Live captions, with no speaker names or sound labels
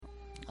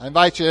I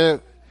invite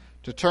you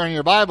to turn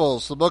your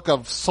Bibles to the book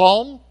of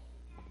Psalm.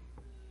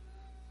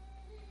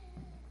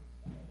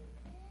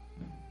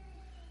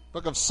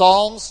 Book of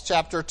Psalms,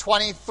 chapter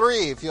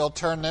 23, if you'll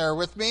turn there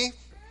with me.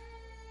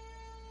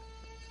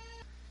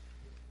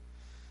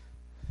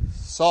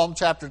 Psalm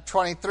chapter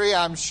 23,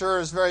 I'm sure,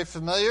 is very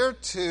familiar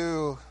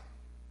to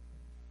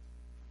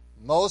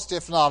most,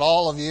 if not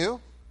all of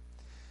you.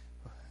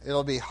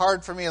 It'll be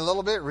hard for me a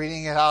little bit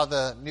reading it out of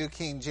the New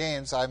King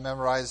James. I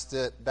memorized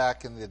it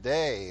back in the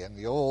day, in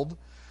the old.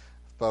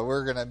 But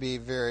we're going to be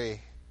very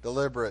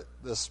deliberate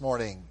this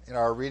morning in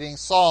our reading.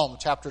 Psalm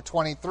chapter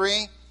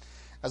 23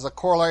 as a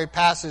corollary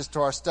passage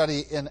to our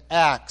study in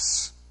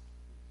Acts.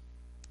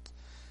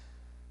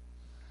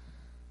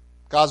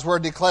 God's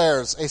word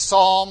declares, a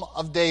psalm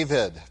of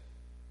David.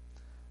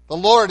 The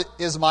Lord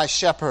is my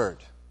shepherd.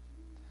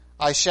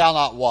 I shall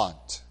not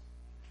want.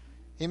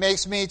 He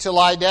makes me to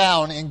lie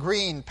down in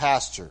green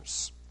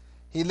pastures.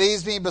 He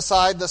leads me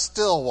beside the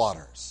still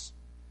waters.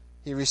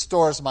 He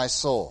restores my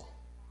soul.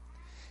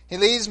 He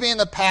leads me in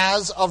the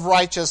paths of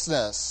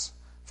righteousness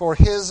for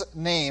his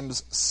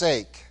name's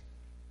sake.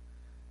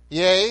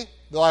 Yea,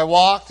 though I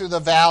walk through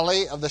the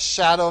valley of the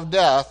shadow of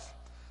death,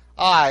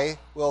 I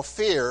will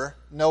fear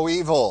no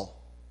evil.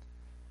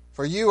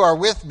 For you are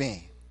with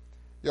me.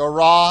 Your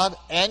rod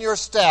and your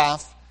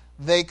staff,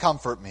 they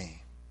comfort me.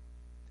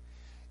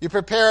 You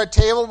prepare a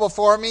table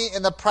before me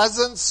in the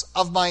presence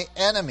of my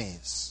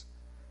enemies.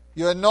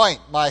 You anoint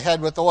my head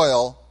with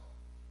oil.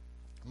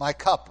 My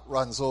cup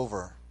runs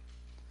over.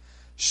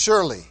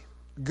 Surely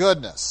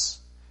goodness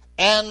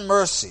and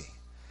mercy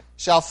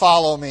shall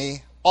follow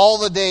me all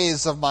the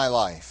days of my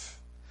life,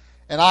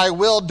 and I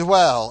will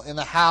dwell in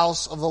the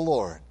house of the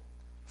Lord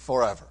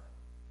forever.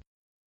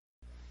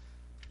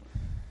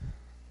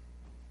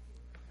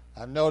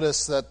 I've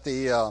noticed that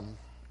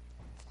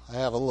I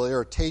have a little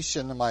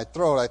irritation in my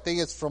throat. I think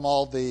it's from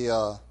all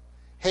the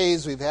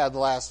haze we've had the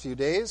last few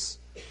days.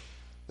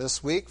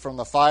 This week from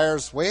the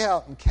fires way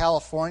out in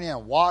California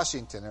and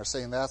Washington. They're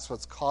saying that's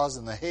what's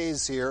causing the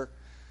haze here.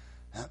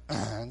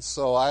 And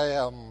so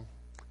I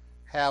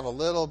have a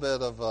little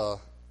bit of a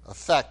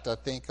effect, I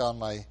think, on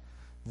my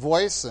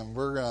voice, and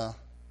we're going to,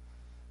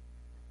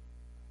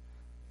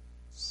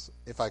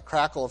 if I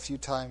crackle a few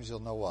times,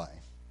 you'll know why.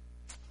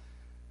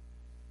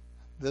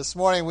 This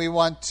morning we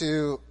want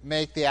to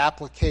make the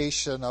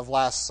application of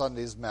last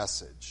Sunday's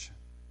message.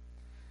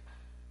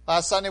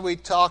 Last Sunday we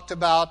talked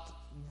about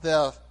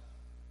the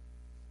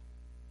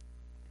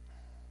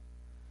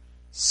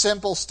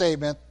simple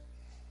statement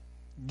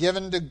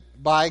given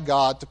by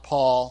God to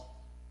Paul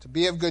to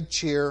be of good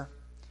cheer.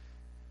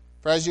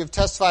 For as you have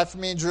testified for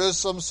me in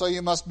Jerusalem, so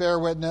you must bear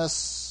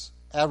witness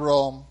at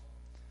Rome.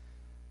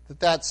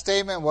 That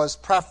statement was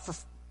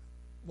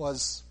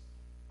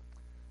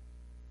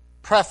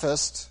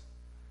prefaced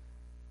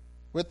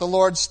with the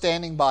Lord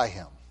standing by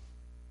him.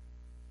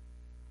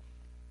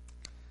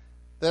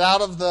 That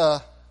out of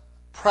the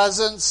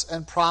presence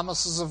and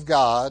promises of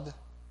God,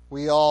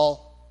 we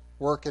all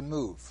work and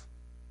move,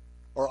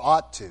 or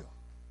ought to.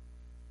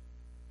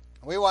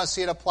 We want to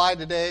see it applied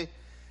today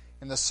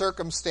in the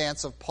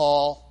circumstance of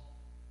Paul.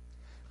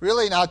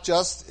 Really not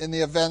just in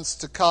the events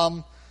to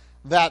come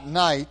that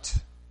night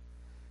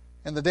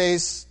and the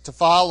days to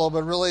follow,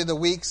 but really the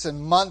weeks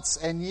and months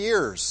and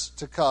years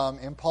to come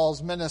in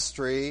Paul's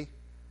ministry,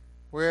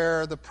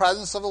 where the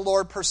presence of the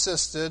Lord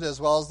persisted as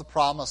well as the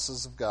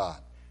promises of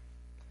God.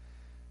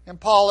 And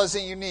Paul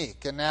isn't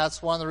unique, and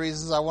that's one of the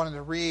reasons I wanted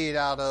to read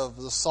out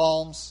of the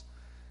Psalms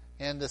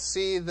and to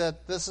see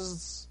that this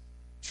is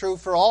true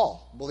for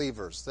all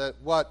believers,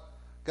 that what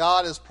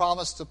God has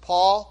promised to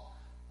Paul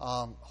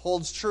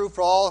holds true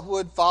for all who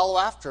would follow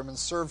after him and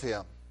serve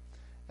him,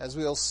 as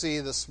we'll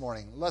see this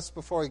morning.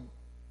 Before we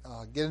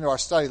get into our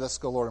study, let's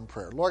go, Lord, in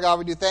prayer. Lord God,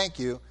 we do thank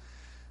you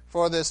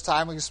for this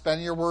time we can spend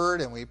in your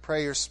word, and we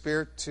pray your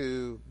Spirit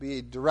to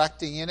be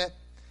directing in it.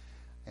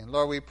 And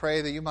Lord, we pray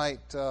that you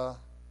might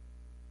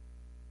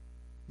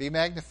be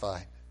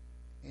magnified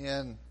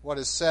in what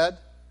is said,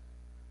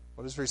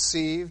 what is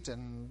received,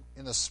 and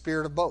in the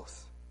spirit of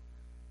both.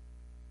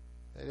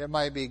 That it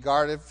might be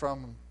guarded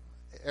from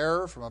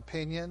error, from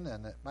opinion,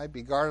 and it might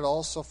be guarded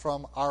also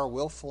from our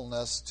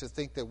willfulness to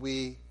think that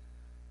we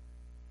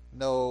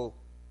know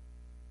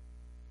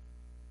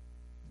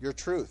your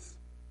truth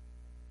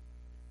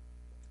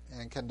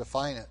and can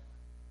define it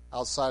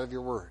outside of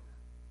your word.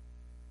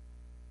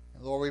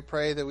 And Lord, we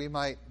pray that we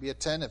might be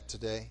attentive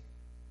today.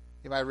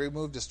 You might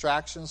remove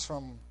distractions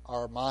from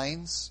our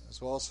minds as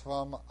well as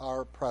from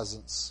our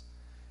presence.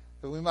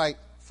 That we might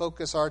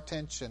focus our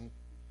attention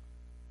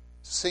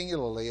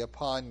singularly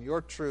upon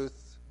your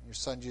truth, your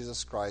Son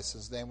Jesus Christ. In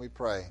his name we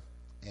pray.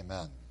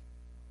 Amen.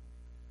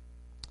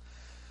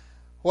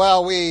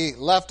 Well, we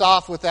left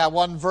off with that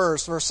one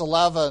verse, verse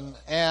 11,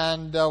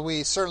 and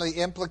we certainly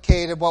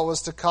implicated what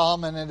was to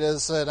come, and it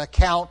is an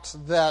account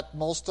that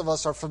most of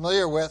us are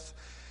familiar with,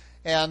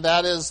 and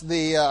that is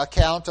the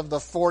account of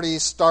the 40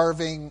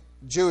 starving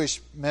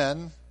Jewish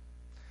men.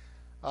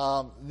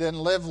 Didn't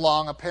live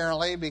long,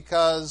 apparently,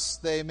 because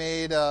they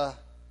made a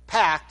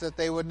pact that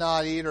they would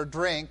not eat or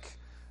drink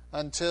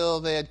until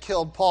they had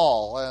killed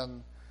Paul,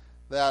 and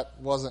that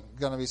wasn't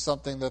going to be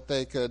something that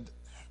they could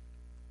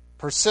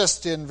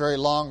persist in very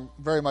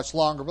much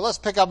longer. But let's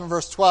pick up in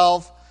verse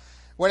 12.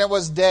 When it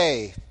was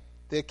day,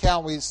 the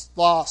account we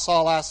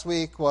saw last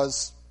week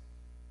was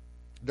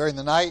during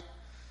the night.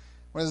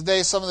 When it was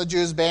day, some of the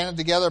Jews banded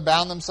together,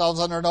 bound themselves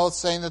under an oath,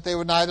 saying that they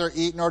would neither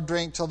eat nor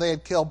drink till they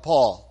had killed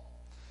Paul.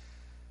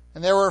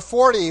 And there were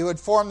 40 who had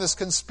formed this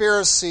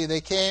conspiracy.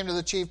 They came to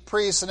the chief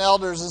priests and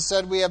elders and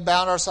said, "We have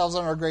bound ourselves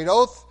under a great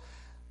oath,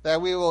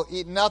 that we will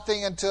eat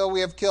nothing until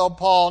we have killed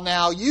Paul.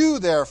 Now you,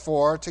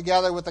 therefore,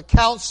 together with the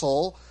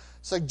council,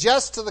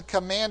 suggest to the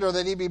commander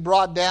that he be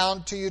brought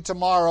down to you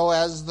tomorrow,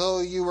 as though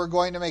you were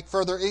going to make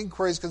further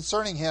inquiries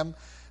concerning him.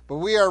 But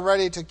we are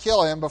ready to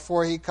kill him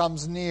before he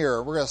comes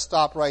near." We're going to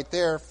stop right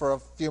there for a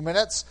few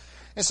minutes.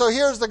 And so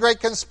here's the great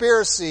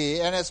conspiracy,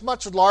 and it's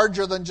much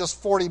larger than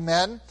just 40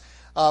 men.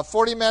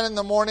 40 men in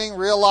the morning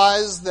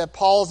realize that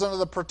Paul is under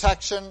the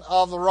protection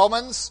of the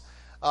Romans.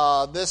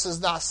 This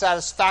is not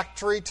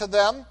satisfactory to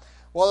them.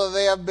 Whether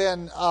they have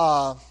been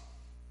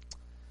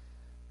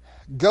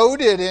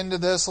goaded into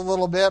this a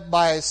little bit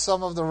by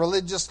some of the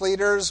religious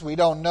leaders, we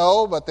don't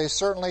know, but they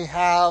certainly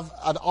have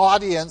an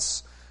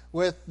audience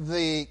with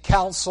the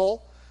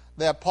council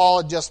that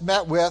Paul had just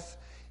met with.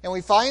 And we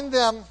find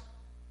them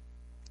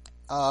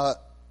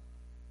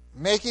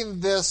making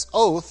this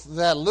oath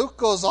that Luke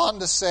goes on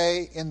to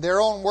say, in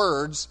their own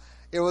words,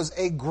 it was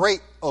a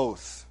great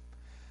oath.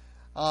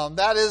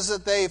 That is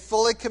that they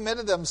fully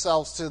committed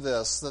themselves to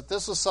this, that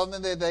this was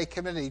something that they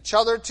committed each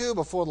other to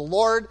before the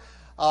Lord.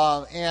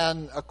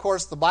 And, of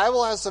course, the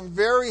Bible has some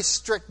very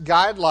strict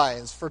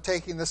guidelines for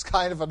taking this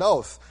kind of an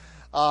oath.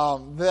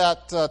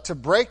 That to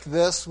break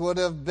this would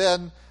have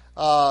been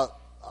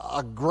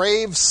a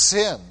grave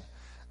sin.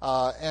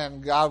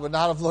 And God would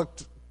not have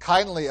looked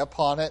kindly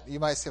upon it. You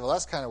might say, well,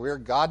 that's kind of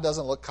weird. God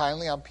doesn't look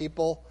kindly on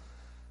people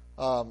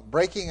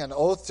breaking an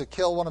oath to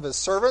kill one of his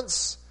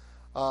servants.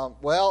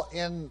 Well,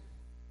 in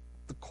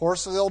the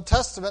course of the Old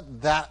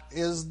Testament, that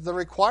is the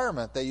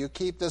requirement, that you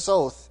keep this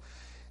oath.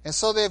 And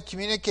so they have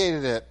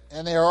communicated it,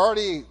 and they are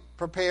already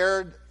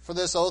prepared for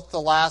this oath to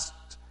last,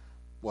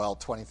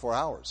 24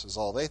 hours is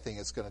all they think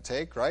it's going to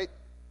take, right?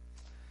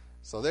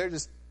 So they're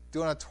just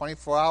doing a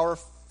 24-hour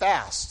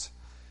fast.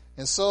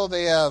 And so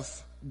they have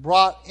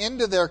brought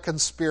into their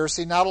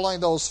conspiracy not only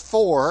those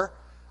 40,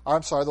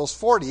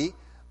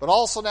 but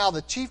also now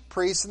the chief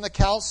priests and the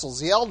councils,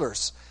 the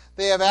elders.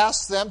 They have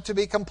asked them to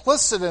be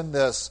complicit in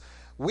this.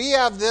 We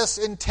have this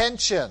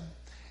intention,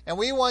 and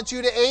we want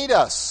you to aid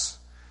us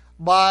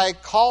by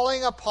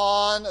calling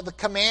upon the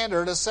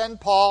commander to send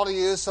Paul to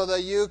you so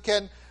that you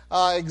can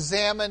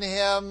examine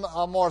him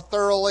more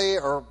thoroughly,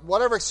 or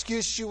whatever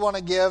excuse you want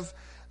to give.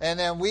 And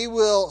then we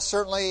will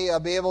certainly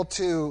be able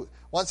to,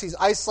 once he's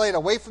isolated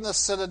away from the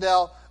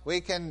citadel, we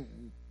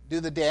can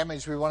do the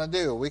damage we want to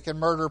do. We can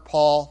murder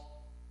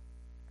Paul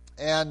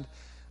and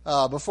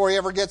before he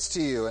ever gets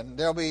to you. And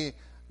there'll be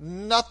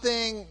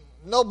nothing,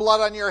 no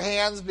blood on your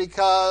hands,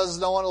 because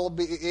no one will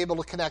be able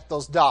to connect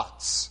those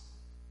dots.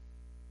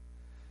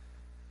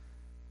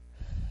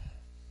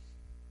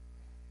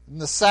 And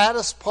the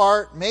saddest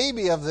part,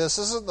 maybe, of this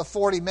isn't the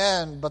 40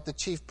 men, but the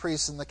chief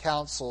priests and the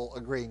council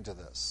agreeing to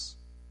this.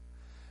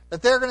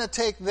 That they're going to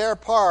take their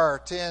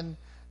part in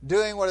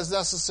doing what is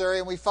necessary.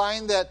 And we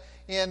find that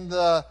in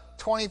the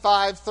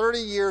 25, 30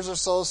 years or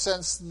so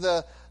since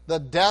the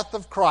death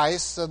of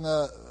Christ and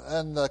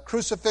the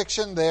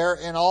crucifixion there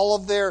and all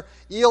of their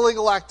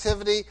illegal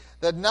activity,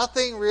 that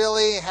nothing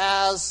really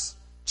has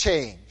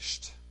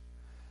changed.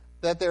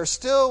 That they're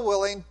still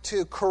willing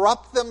to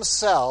corrupt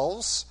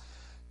themselves,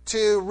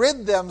 to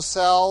rid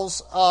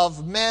themselves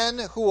of men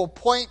who will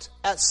point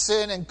at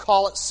sin and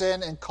call it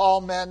sin and call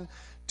men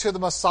to the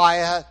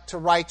Messiah, to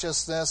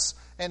righteousness,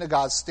 and to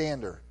God's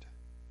standard.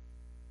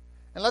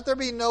 And let there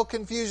be no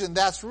confusion.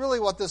 That's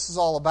really what this is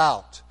all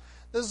about.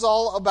 This is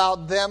all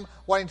about them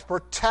wanting to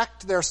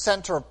protect their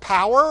center of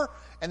power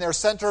and their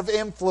center of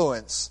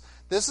influence.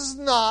 This is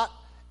not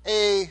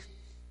a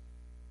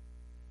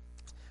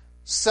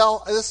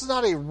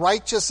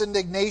righteous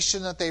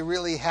indignation that they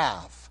really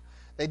have.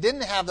 They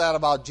didn't have that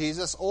about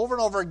Jesus. Over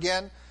and over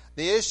again,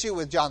 the issue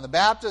with John the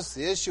Baptist,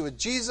 the issue with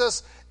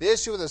Jesus, the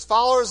issue with his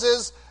followers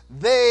is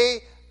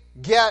they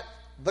get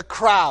the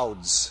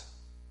crowds.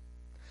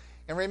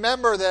 And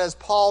remember that as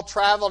Paul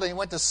traveled and he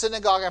went to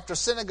synagogue after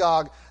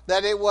synagogue,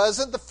 that it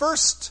wasn't the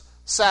first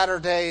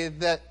Saturday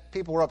that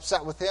people were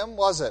upset with him,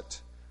 was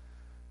it?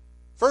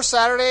 First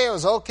Saturday, it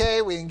was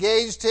okay. We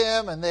engaged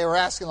him, and they were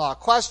asking a lot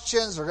of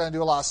questions. They're going to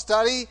do a lot of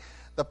study.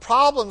 The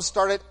problem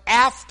started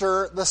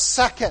after the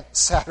second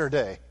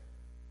Saturday.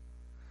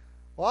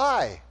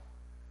 Why?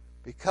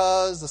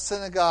 Because the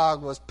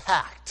synagogue was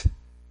packed,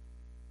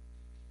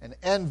 and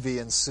envy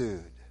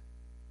ensued.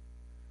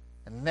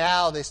 And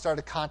now they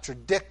started to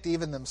contradict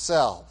even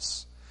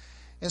themselves.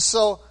 And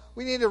so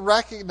we need to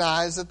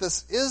recognize that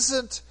this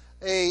isn't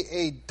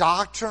a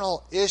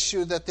doctrinal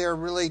issue that they're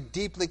really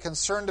deeply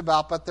concerned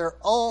about, but their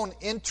own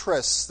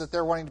interests that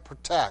they're wanting to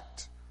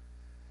protect.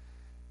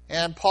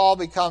 And Paul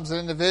becomes an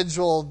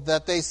individual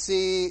that they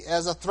see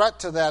as a threat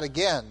to that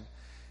again.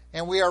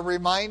 And we are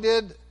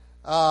reminded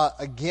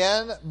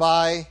again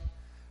by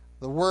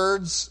the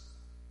words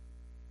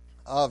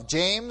of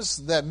James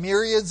that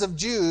myriads of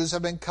Jews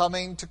have been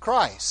coming to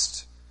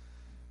Christ.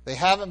 They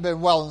haven't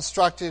been well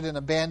instructed in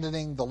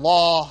abandoning the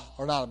law,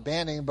 or not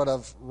abandoning, but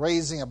of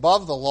raising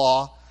above the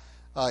law.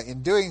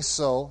 In doing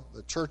so,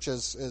 the church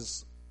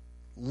has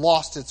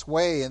lost its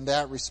way in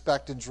that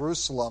respect in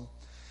Jerusalem.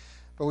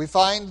 But we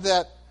find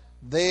that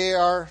they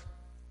are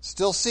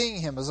still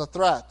seeing him as a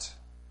threat,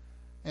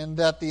 and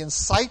that the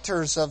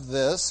inciters of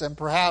this, and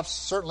perhaps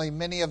certainly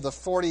many of the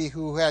 40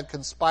 who had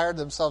conspired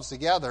themselves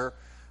together,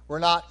 were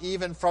not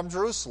even from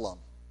Jerusalem.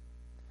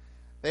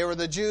 They were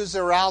the Jews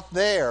that were out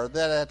there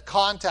that had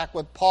contact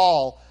with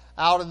Paul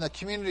out in the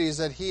communities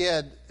that he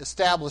had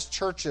established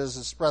churches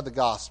and spread the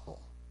gospel.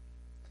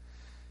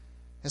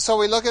 And so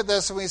we look at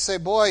this and we say,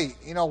 boy,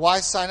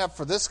 why sign up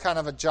for this kind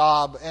of a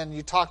job? And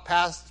you talked,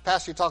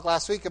 Pastor, you talked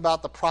last week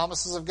about the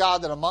promises of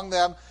God, that among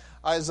them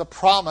is a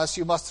promise,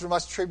 you must through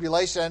much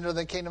tribulation enter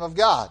the kingdom of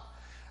God.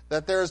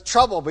 That there is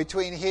trouble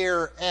between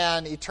here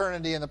and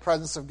eternity in the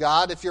presence of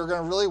God if you're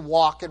going to really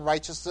walk in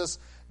righteousness,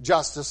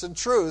 justice, and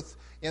truth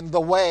in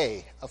the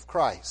way of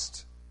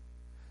Christ.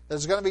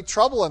 There's going to be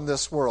trouble in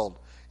this world.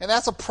 And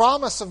that's a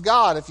promise of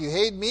God. If you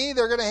hate me,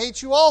 they're going to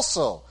hate you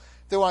also.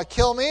 If they want to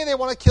kill me, they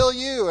want to kill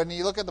you. And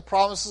you look at the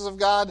promises of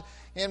God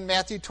in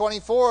Matthew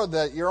 24,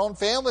 that your own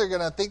family are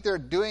going to think they're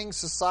doing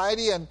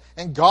society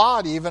and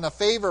God even a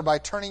favor by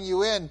turning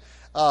you in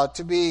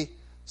to be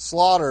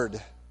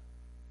slaughtered,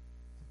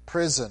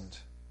 imprisoned.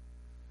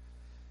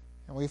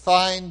 And we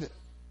find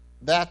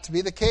that to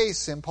be the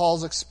case in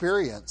Paul's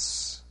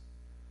experience.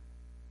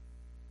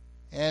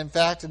 And in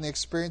fact, in the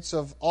experience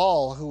of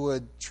all who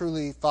would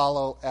truly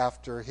follow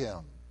after him.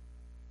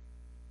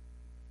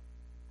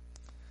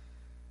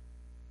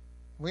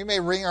 We may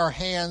wring our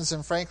hands,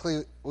 and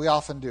frankly, we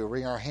often do,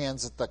 wring our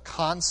hands at the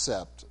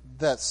concept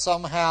that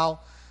somehow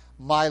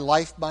my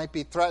life might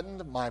be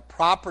threatened, my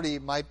property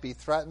might be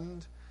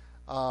threatened,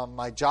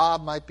 my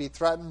job might be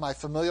threatened, my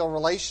familial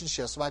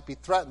relationships might be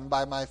threatened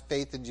by my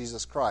faith in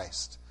Jesus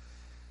Christ.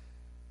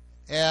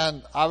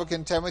 And I would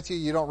contend with you,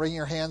 you don't wring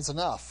your hands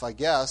enough, I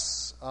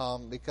guess,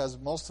 because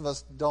most of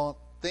us don't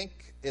think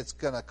it's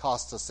going to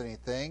cost us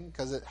anything,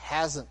 because it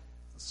hasn't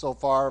so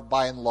far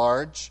by and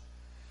large.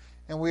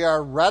 And we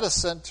are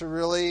reticent to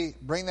really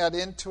bring that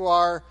into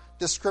our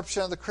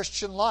description of the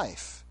Christian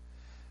life,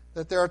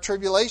 that there are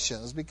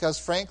tribulations, because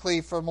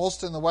frankly, for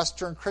most in the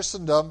Western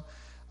Christendom,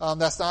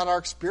 that's not our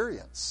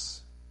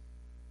experience.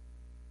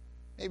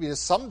 Maybe to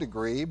some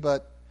degree,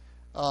 but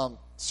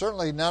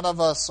certainly none of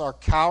us are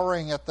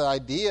cowering at the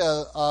idea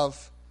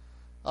of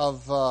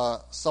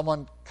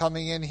someone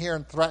coming in here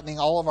and threatening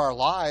all of our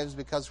lives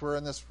because we're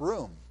in this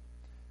room,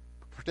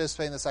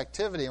 participating in this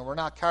activity. And we're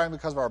not cowering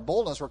because of our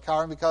boldness. We're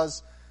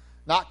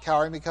not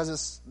cowering because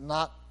it's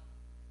not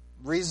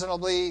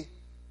reasonably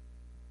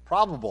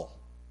probable.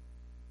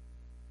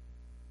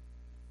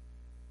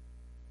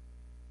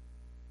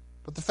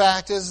 But the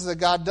fact is that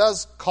God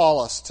does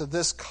call us to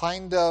this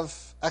kind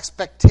of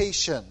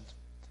expectation,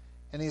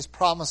 and He's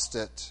promised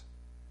it.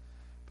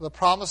 But the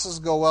promises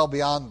go well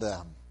beyond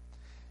them.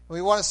 And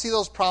we want to see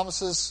those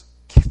promises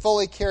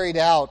fully carried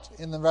out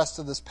in the rest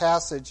of this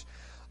passage.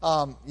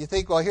 You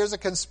think, well, here's a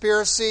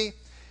conspiracy.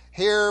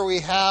 Here we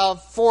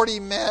have 40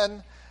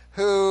 men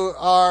who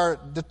are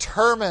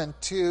determined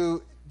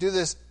to do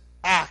this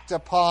act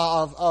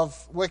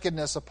of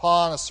wickedness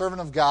upon a servant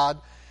of God.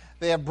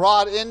 They have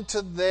brought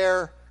into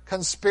their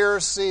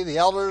conspiracy the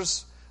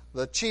elders,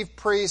 the chief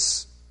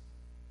priests,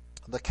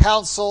 the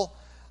council,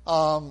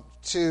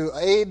 to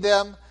aid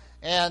them.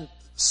 And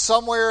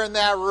somewhere in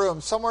that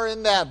room, somewhere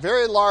in that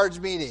very large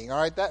meeting,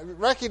 all right,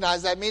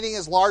 recognize that meeting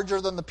is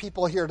larger than the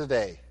people here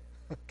today.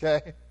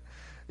 Okay?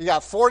 You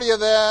got 40 of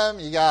them,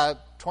 you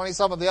got 20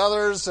 some of the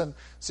others, and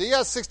so you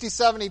got 60,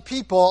 70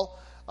 people,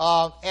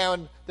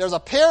 and there's a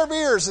pair of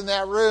ears in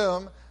that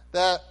room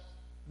that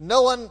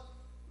no one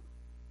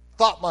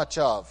thought much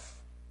of.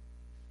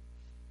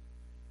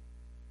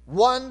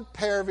 One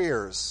pair of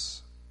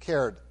ears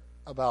cared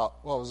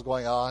about what was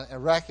going on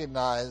and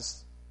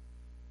recognized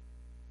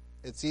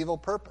its evil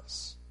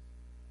purpose.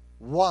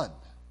 One.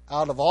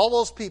 Out of all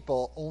those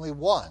people, only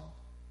one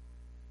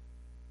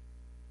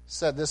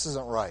said this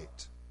isn't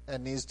right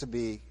and needs to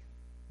be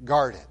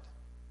guarded.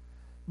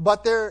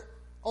 But there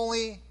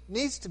only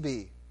needs to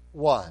be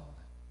one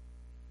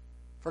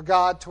for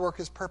God to work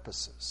His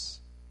purposes.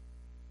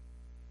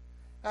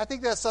 And I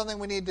think that's something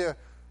we need to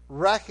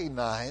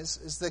recognize,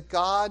 is that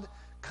God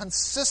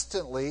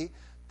consistently,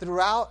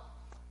 throughout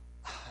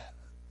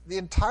the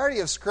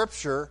entirety of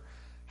Scripture,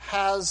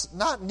 has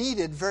not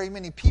needed very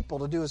many people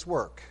to do His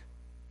work.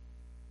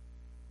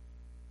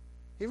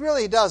 He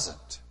really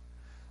doesn't.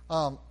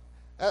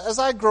 As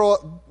I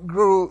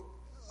grew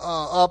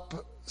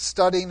up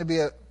studying to be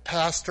a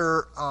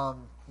pastor,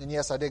 and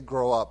yes, I did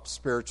grow up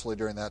spiritually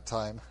during that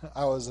time.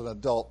 I was an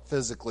adult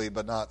physically,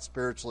 but not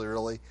spiritually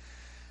really.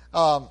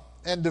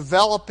 And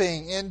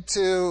developing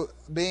into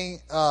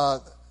being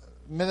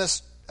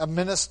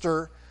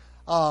minister.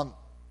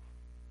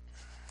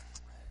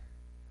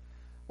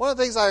 One of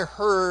the things I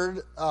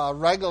heard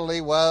regularly,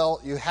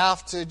 you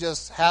have to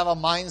just have a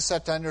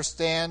mindset to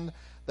understand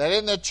that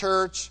in the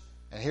church,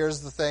 and here's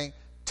the thing,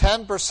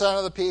 10%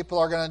 of the people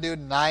are going to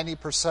do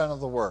 90% of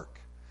the work.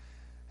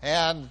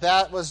 And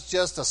that was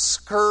just a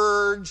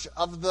scourge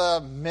of the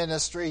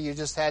ministry you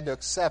just had to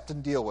accept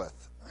and deal with.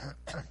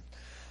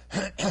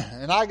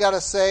 And I got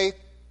to say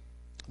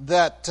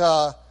that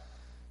 10%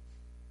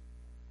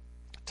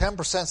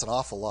 is an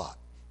awful lot.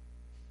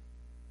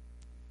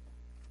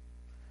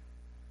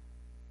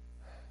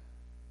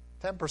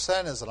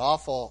 %10 is an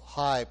awful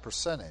high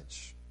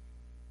percentage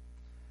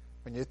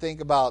when you think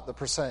about the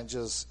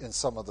percentages in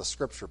some of the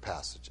scripture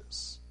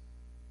passages.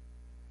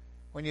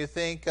 When you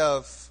think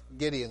of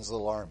Gideon's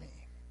little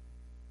army,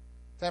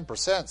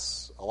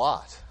 10%'s a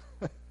lot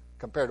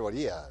compared to what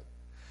he had.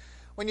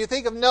 When you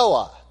think of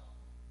Noah,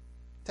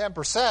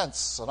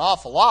 10%'s an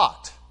awful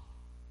lot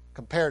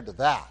compared to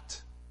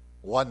that.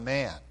 One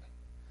man.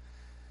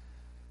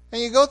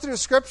 And you go through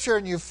Scripture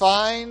and you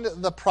find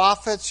the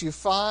prophets, you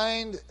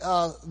find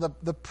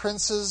the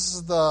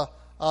princes,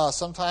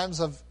 sometimes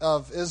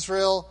of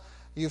Israel.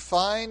 You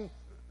find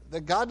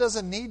that God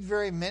doesn't need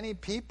very many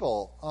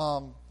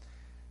people.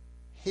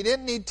 He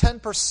didn't need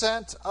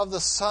 10% of the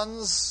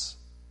sons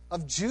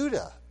of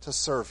Judah to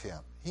serve him.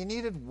 He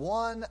needed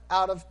 1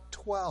 out of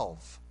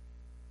 12,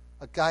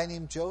 a guy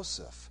named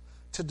Joseph,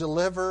 to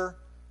deliver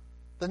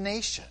the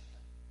nation.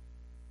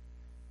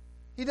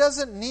 He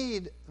doesn't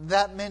need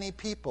that many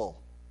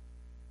people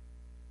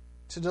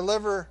to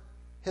deliver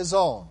his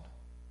own.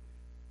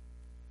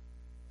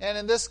 And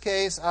in this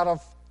case, out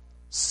of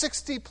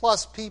 60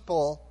 plus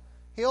people,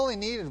 he only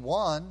needed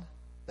 1.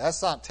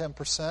 That's not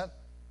 10%,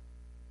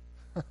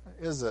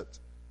 is it?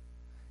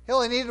 He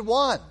only needed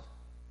 1.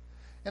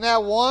 And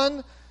that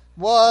 1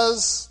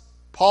 was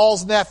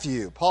Paul's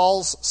nephew.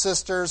 Paul's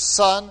sister's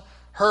son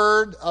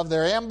heard of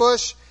their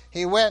ambush.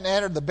 He went and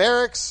entered the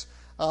barracks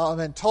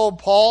and told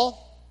Paul.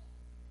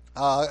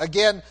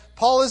 Again,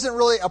 Paul isn't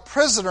really a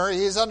prisoner.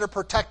 He's under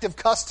protective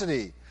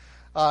custody.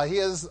 He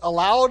is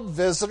allowed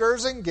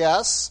visitors and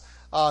guests.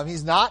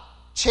 He's not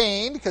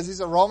chained because he's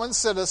a Roman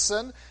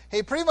citizen.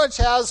 He pretty much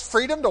has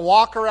freedom to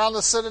walk around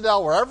the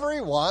citadel wherever he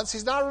wants.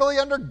 He's not really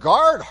under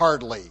guard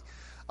hardly.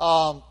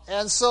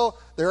 And so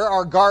there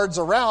are guards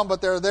around,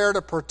 but they're there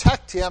to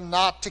protect him,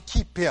 not to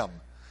keep him.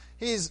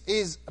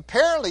 He's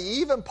apparently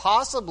even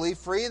possibly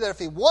free that if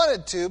he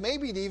wanted to,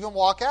 maybe he'd even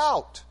walk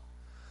out.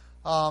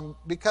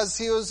 Because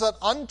he was an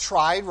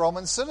untried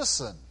Roman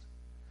citizen.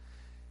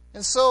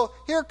 And so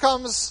here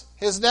comes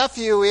his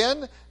nephew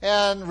in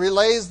and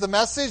relays the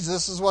message.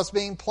 This is what's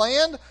being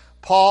planned.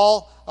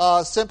 Paul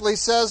simply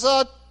says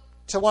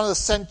to one of the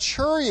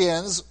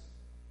centurions,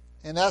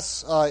 and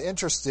that's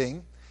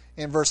interesting,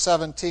 in verse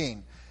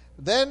 17.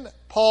 Then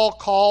Paul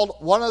called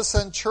one of the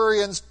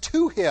centurions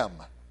to him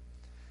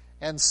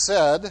and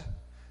said,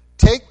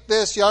 "Take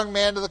this young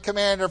man to the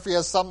commander if he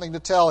has something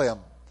to tell him."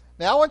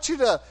 Now I want you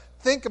to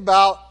think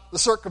about the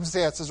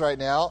circumstances right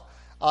now.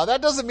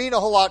 That doesn't mean a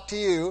whole lot to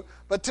you,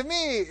 but to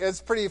me,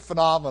 it's pretty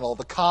phenomenal,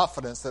 the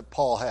confidence that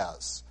Paul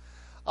has.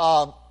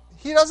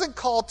 He doesn't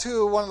call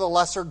to one of the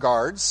lesser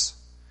guards.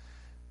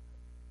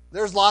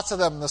 There's lots of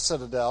them in the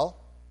citadel.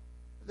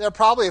 There are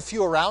probably a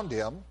few around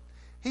him.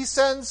 He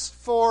sends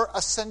for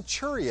a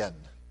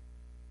centurion.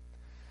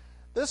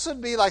 This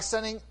would be like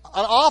sending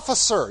an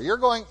officer. You're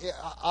going,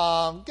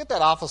 get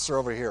that officer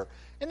over here.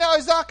 And now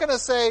he's not going to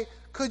say,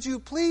 "Could you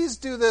please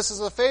do this as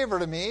a favor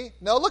to me?"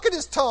 No, look at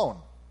his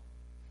tone.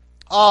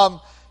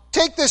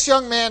 Take this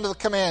young man to the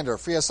commander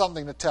if he has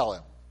something to tell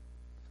him.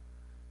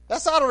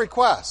 That's not a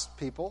request,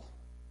 people.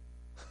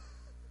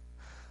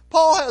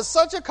 Paul has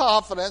such a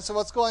confidence in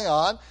what's going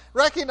on,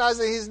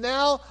 recognizing he's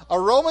now a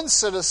Roman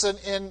citizen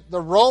in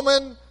the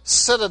Roman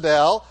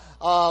citadel,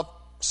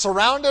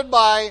 surrounded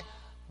by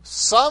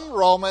some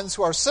Romans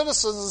who are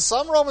citizens and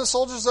some Roman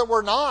soldiers that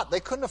were not. They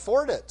couldn't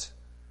afford it.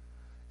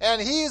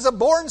 And he's a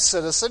born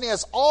citizen. He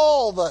has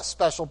all the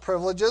special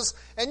privileges.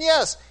 And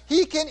yes,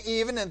 he can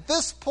even at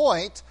this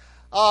point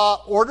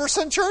order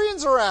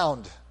centurions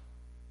around.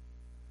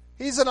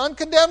 He's an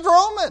uncondemned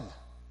Roman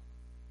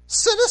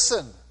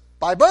citizen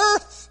by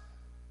birth.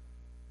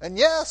 And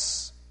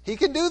yes, he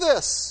can do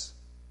this.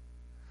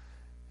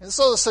 And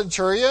so the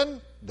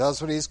centurion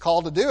does what he's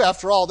called to do.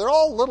 After all, they're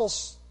all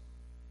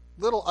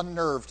little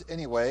unnerved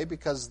anyway,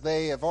 because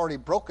they have already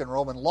broken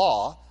Roman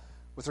law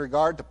with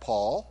regard to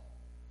Paul.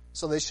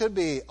 So they should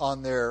be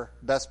on their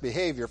best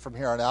behavior from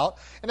here on out.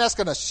 And that's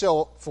going to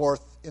show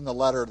forth in the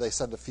letter they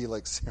send to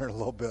Felix here in a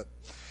little bit.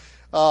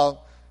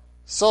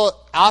 So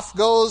off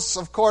goes,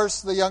 of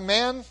course, the young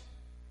man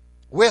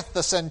with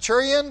the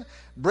centurion,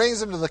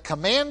 brings him to the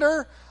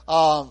commander.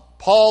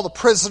 Paul, the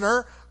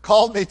prisoner,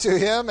 called me to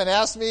him and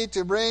asked me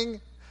to bring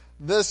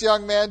this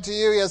young man to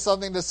you. He has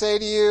something to say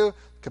to you.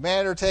 The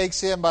commander takes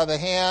him by the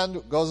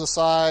hand, goes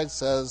aside,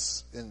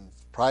 says in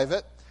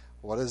private,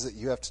 "What is it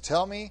you have to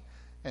tell me?"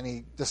 And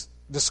he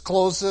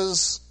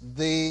discloses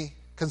the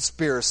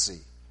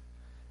conspiracy.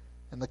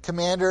 And the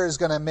commander is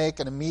going to make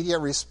an immediate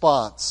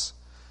response.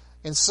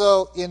 And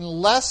so in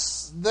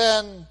less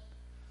than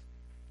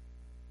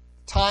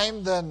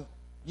time than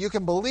you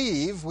can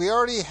believe, we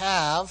already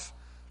have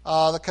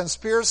the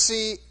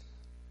conspiracy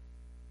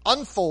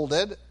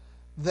unfolded,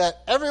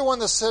 that everyone in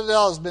the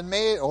citadel has been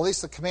made, or at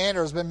least the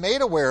commander has been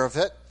made aware of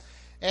it,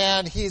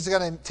 and he's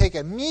going to take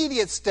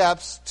immediate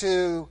steps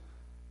to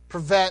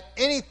prevent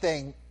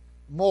anything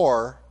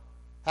more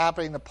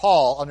happening to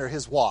Paul under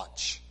his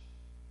watch.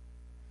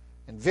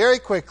 And very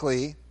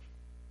quickly,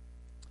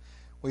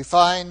 we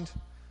find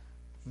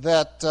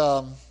that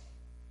the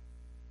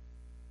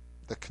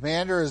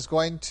commander is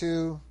going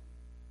to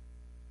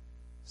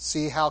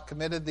see how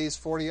committed these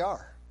 40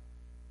 are.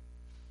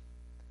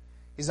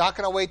 He's not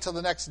going to wait till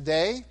the next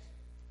day.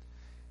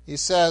 He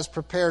says,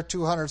 prepare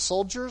 200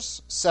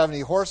 soldiers,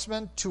 70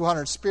 horsemen,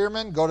 200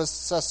 spearmen, go to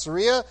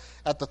Caesarea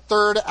at the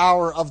 3rd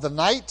hour of the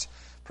night,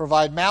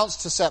 provide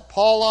mounts to set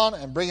Paul on,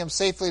 and bring him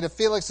safely to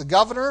Felix the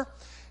governor.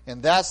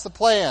 And that's the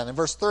plan. In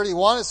verse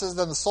 31, it says,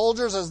 then the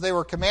soldiers, as they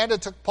were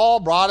commanded, took Paul,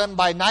 brought him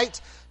by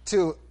night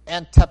to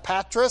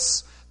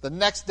Antipatris. The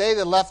next day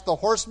they left the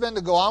horsemen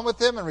to go on with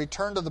him and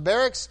returned to the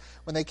barracks.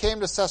 When they came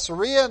to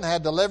Caesarea and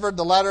had delivered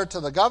the letter to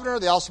the governor,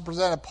 they also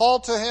presented Paul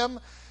to him.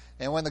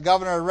 And when the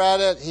governor read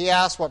it, he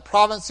asked what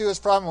province he was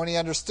from. When he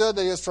understood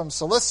that he was from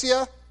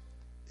Cilicia,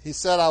 he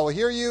said, I will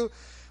hear you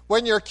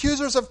when your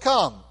accusers have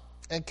come,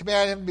 and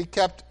commanded him to be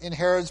kept in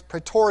Herod's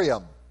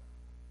praetorium.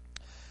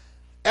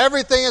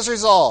 Everything is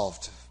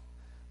resolved.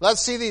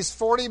 Let's see these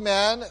 40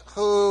 men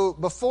who,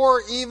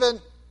 before even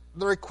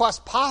the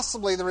request,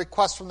 possibly the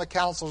request from the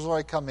council has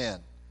already come in,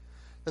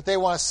 that they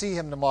want to see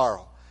him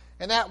tomorrow.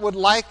 And that would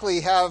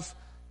likely have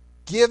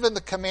given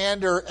the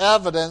commander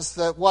evidence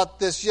that what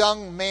this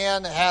young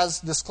man has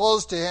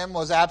disclosed to him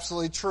was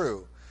absolutely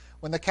true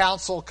when the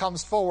council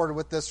comes forward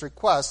with this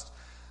request.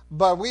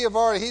 But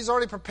he's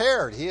already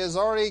prepared. He is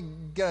already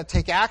going to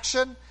take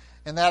action,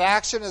 and that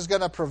action is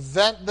going to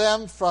prevent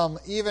them from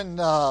even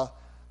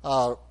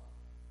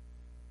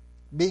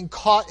being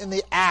caught in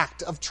the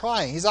act of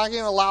trying. He's not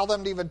going to allow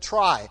them to even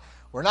try.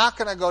 We're not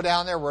going to go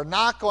down there. We're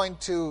not going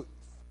to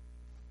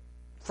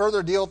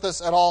further deal with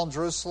this at all in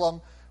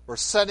Jerusalem. We're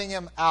sending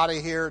him out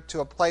of here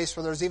to a place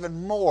where there's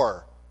even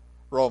more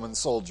Roman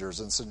soldiers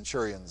and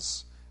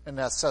centurions in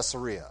that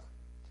Caesarea.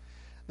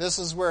 This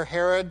is where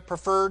Herod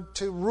preferred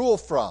to rule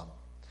from.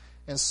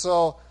 And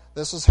so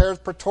this was Herod's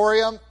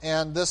praetorium,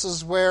 and this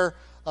is where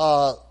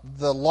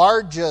the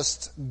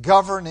largest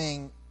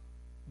governing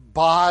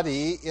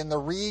body in the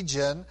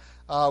region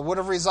would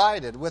have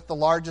resided, with the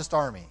largest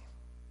army.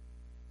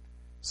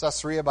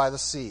 Caesarea by the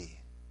sea.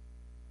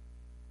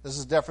 This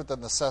is different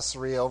than the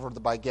Caesarea over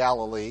by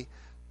Galilee.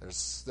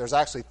 There's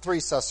actually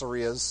 3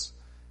 Caesareas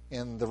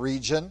in the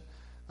region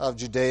of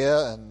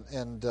Judea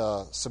and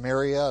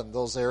Samaria and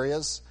those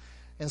areas.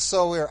 And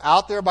so we're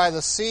out there by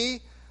the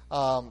sea.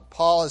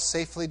 Paul is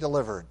safely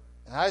delivered.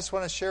 And I just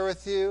want to share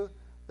with you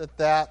that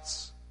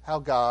that's how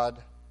God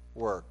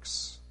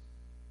works.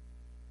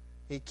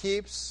 He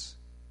keeps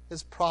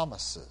his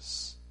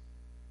promises.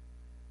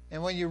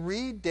 And when you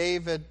read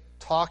David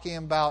talking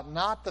about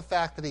not the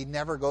fact that he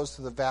never goes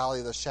through the valley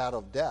of the shadow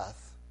of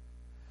death,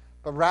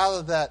 but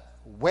rather that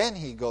when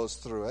he goes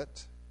through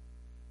it,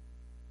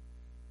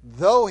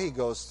 though he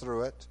goes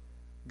through it,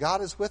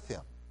 God is with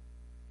him.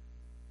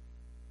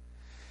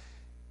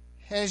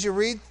 And as you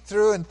read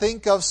through and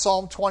think of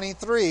Psalm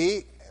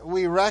 23,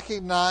 we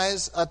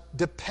recognize a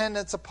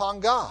dependence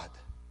upon God.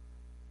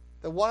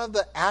 That one of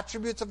the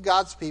attributes of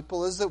God's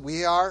people is that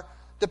we are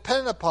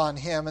dependent upon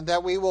him, and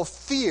that we will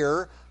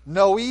fear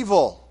no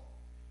evil.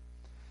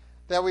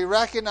 That we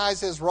recognize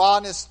his rod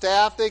and his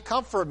staff, they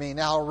comfort me.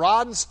 Now, a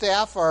rod and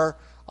staff are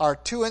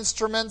 2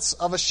 instruments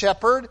of a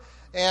shepherd,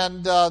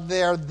 and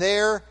they're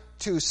there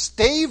to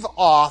stave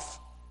off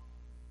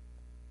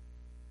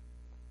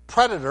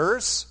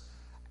predators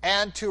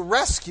and to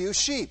rescue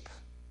sheep.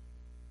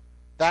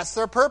 That's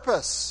their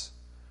purpose.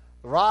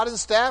 The rod and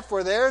staff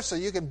were there so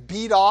you can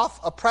beat off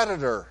a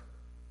predator.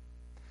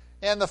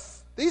 And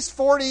these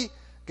 40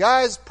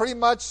 guys pretty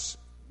much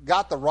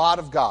got the rod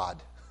of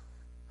God.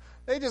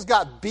 They just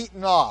got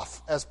beaten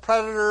off as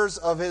predators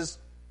of his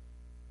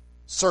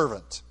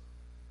servant.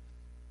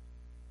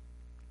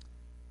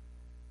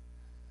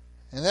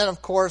 And then,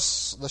 of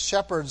course, the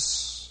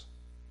shepherd's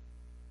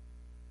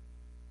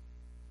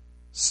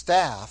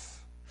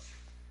staff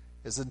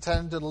is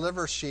intended to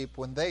deliver sheep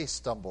when they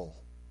stumble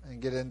and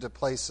get into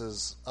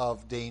places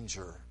of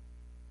danger,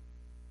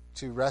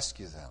 to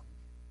rescue them.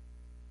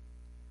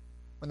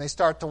 When they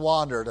start to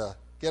wander, to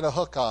get a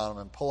hook on them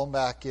and pull them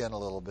back in a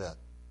little bit.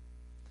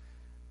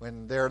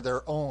 When they're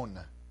their own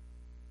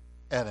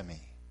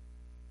enemy.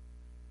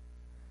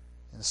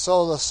 And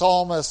so the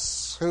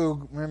psalmist,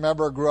 who,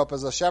 remember, grew up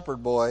as a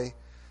shepherd boy,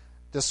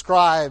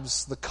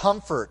 describes the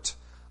comfort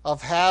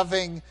of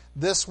having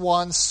this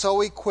one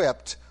so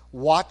equipped,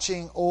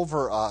 watching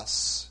over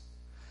us,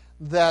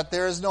 that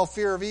there is no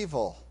fear of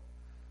evil.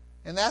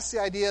 And that's the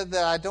idea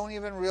that I don't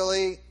even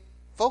really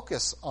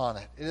focus on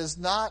it. It is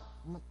not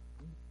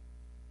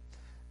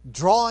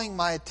drawing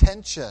my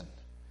attention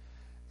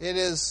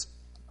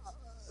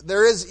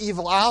there is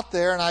evil out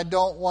there, and I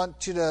don't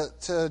want you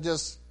to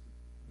just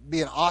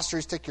be an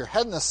ostrich, stick your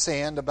head in the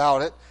sand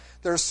about it.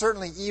 There's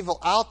certainly evil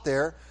out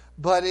there,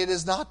 but it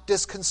is not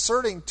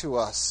disconcerting to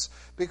us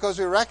because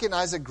we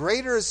recognize that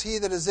greater is He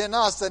that is in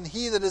us than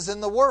he that is in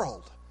the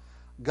world.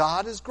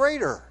 God is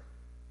greater.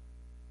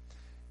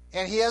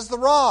 And He has the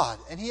rod,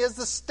 and He has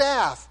the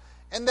staff,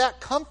 and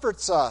that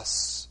comforts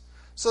us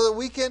so that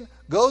we can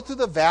go through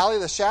the valley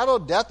of the shadow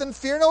of death and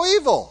fear no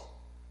evil.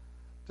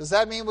 Does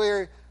that mean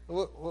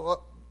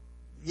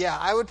yeah,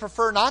 I would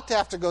prefer not to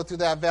have to go through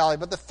that valley,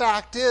 but the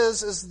fact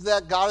is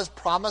that God has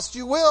promised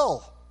you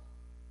will.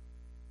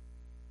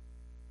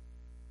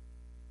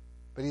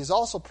 But He's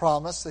also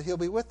promised that He'll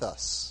be with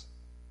us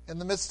in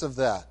the midst of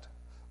that,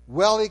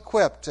 well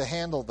equipped to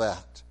handle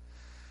that.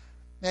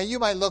 Now, you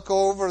might look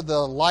over the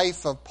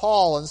life of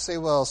Paul and say,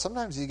 well,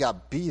 sometimes he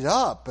got beat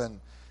up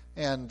and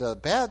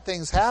bad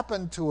things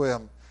happened to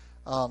him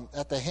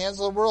at the hands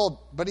of the world,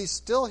 but he's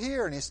still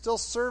here and he's still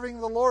serving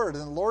the Lord,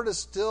 and the Lord is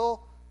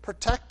still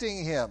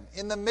protecting him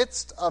in the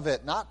midst of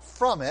it, not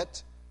from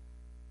it,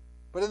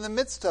 but in the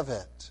midst of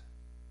it.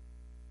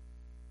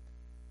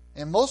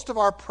 And most of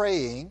our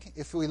praying,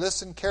 if we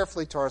listen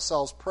carefully to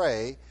ourselves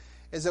pray,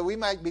 is that we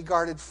might be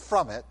guarded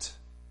from it,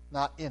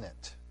 not in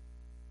it.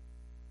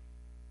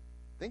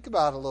 Think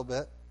about it a little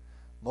bit.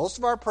 Most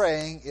of our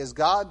praying is,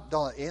 God,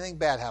 don't let anything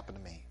bad happen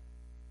to me.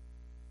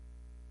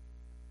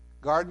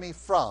 Guard me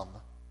from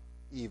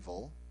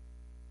evil.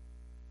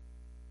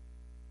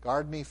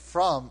 Guard me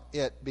from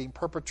it being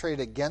perpetrated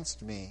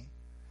against me.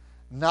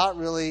 Not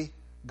really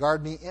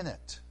guard me in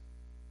it.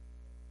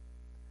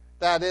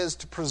 That is,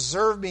 to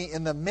preserve me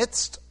in the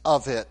midst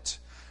of it.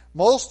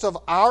 Most of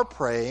our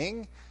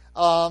praying,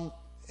 and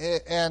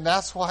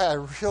that's why I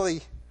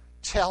really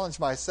challenge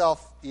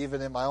myself,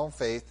 even in my own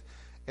faith,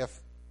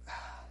 if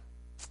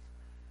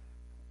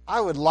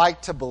I would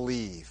like to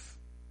believe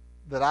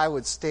that I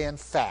would stand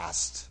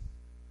fast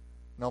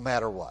no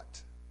matter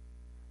what.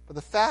 But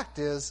the fact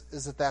is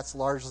that that's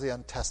largely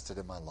untested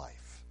in my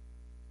life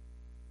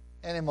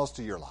and in most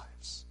of your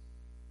lives.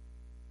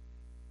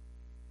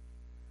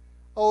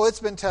 Oh, it's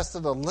been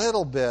tested a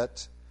little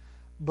bit,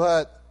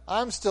 but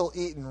I'm still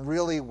eating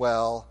really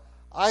well.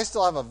 I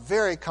still have a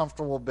very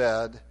comfortable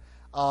bed.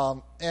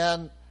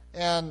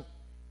 And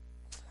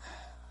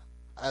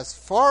as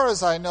far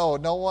as I know,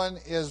 no one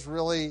is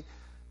really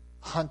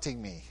hunting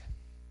me.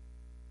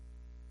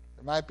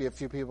 There might be a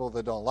few people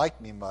that don't like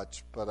me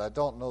much, but I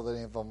don't know that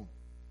any of them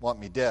want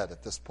me dead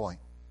at this point.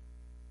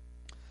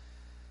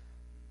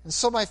 And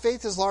so my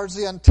faith is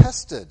largely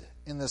untested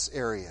in this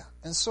area,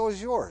 and so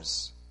is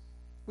yours.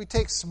 We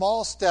take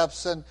small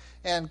steps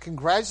and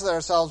congratulate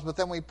ourselves, but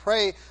then we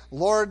pray,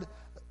 Lord,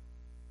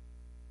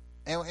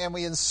 and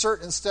we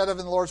insert, instead of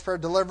in the Lord's Prayer,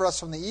 deliver us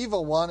from the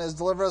evil one, is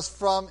deliver us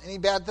from any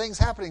bad things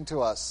happening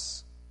to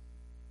us.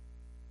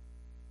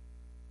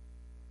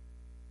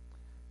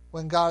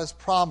 When God has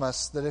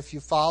promised that if you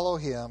follow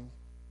Him,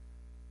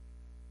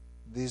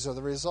 these are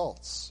the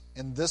results.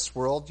 In this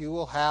world you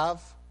will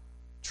have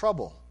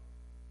trouble,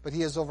 but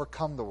He has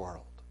overcome the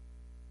world.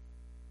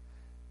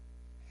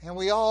 And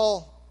we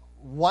all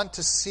want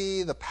to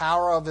see the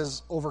power of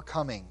His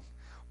overcoming.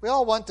 We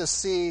all want to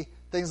see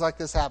things like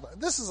this happen.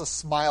 This is a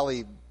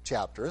smiley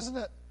chapter, isn't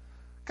it?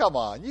 Come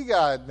on, you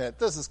got to admit,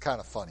 this is kind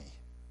of funny.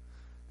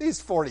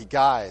 These 40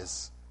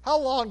 guys, how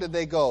long did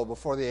they go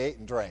before they ate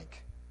and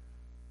drank?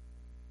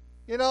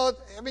 You know,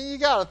 I mean, you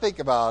got to think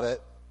about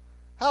it.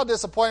 How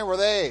disappointed were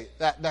they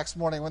that next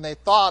morning when they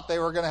thought they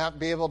were going to have to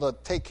be able to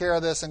take care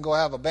of this and go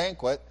have a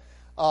banquet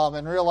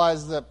and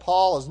realize that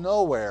Paul is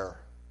nowhere.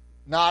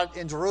 Not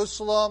in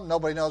Jerusalem.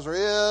 Nobody knows where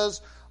he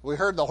is. We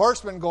heard the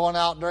horsemen going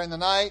out during the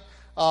night.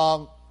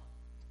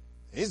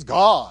 He's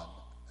gone.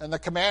 And the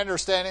commander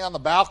standing on the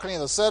balcony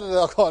of the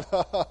citadel going,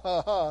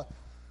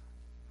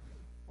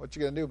 what you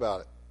going to do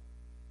about it?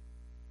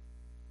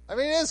 I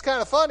mean, it is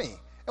kind of funny.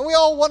 And we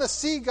all want to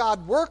see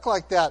God work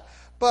like that.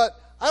 But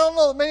I don't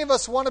know that many of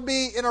us want to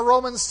be in a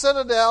Roman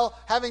citadel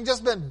having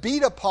just been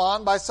beat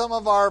upon by some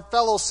of our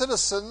fellow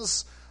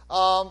citizens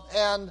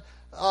and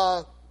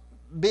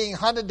being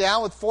hunted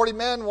down with 40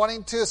 men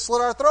wanting to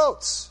slit our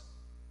throats.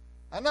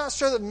 I'm not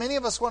sure that many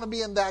of us want to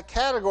be in that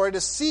category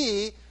to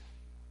see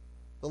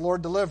the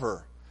Lord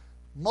deliver.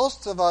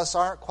 Most of us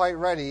aren't quite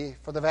ready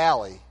for the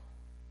valley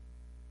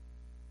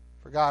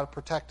for God to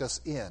protect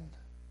us in.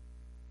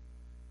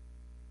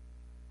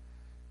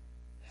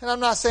 And I'm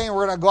not saying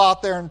we're going to go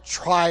out there and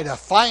try to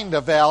find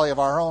a valley of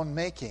our own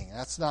making.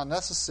 That's not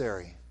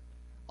necessary.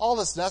 All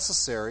that's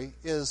necessary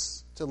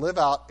is to live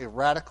out a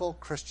radical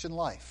Christian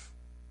life.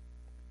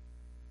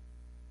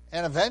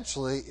 And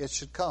eventually it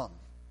should come.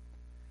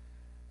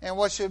 And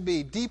what should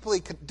be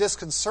deeply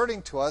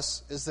disconcerting to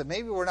us is that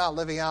maybe we're not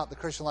living out the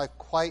Christian life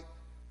quite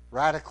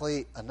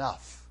radically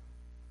enough.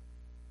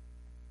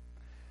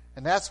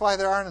 And that's why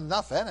there aren't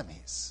enough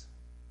enemies.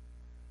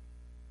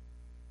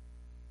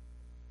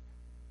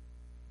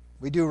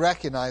 We do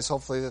recognize,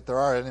 hopefully, that there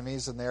are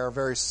enemies, and they are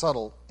very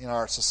subtle in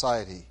our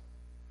society.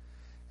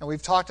 And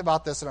we've talked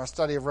about this in our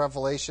study of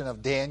Revelation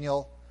of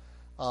Daniel.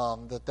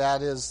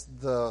 that is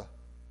the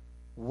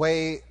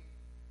way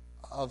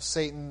of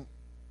Satan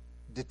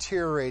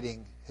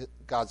deteriorating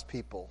God's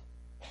people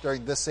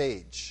during this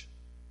age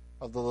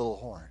of the little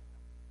horn.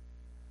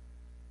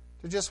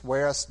 To just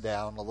wear us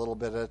down a little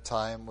bit at a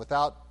time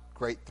without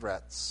great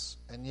threats.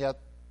 And yet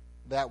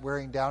that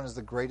wearing down is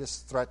the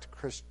greatest threat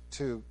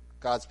to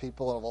God's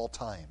people of all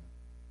time.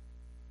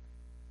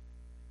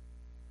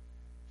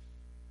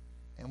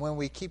 And when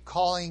we keep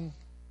calling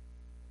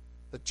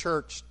the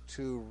church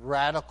to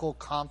radical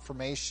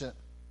confirmation,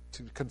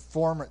 to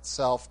conform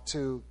itself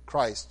to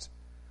Christ,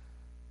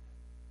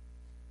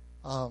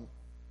 I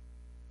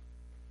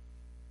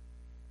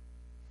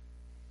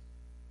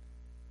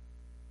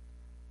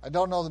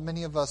don't know that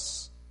many of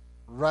us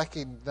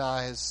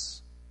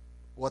recognize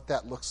what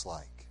that looks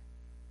like.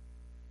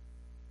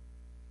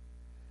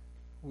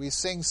 We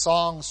sing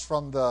songs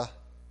from that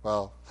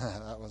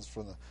was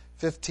from the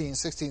 15,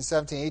 16,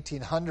 17,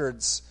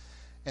 1800s,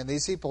 and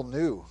these people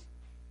knew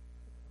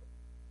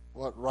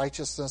what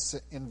righteousness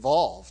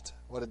involved,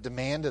 what it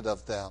demanded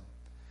of them.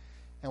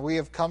 And we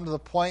have come to the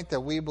point that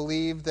we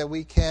believe that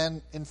we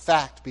can, in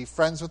fact, be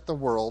friends with the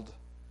world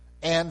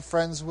and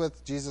friends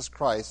with Jesus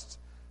Christ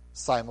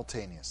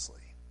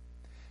simultaneously.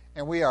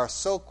 And we are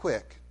so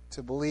quick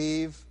to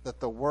believe that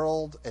the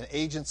world and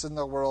agents in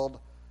the world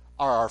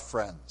are our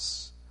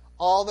friends.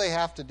 All they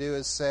have to do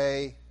is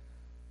say,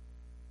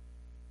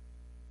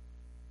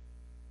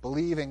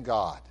 believe in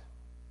God.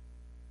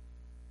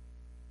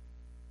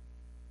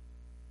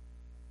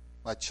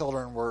 My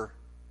children were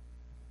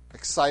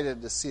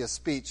excited to see a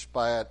speech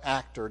by an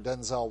actor,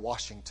 Denzel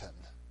Washington.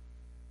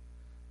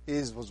 He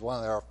was one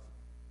of their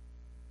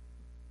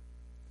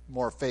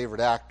more favorite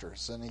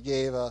actors. And he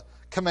gave a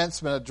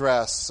commencement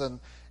address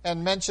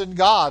and mentioned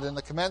God in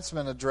the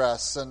commencement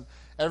address. And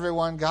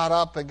everyone got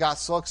up and got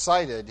so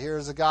excited.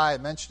 Here's a guy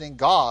mentioning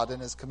God in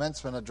his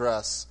commencement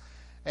address.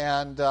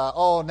 And,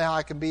 now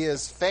I can be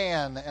his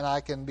fan, and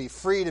I can be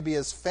free to be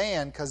his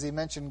fan because he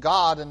mentioned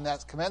God in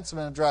that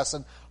commencement address,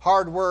 and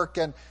hard work,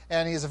 and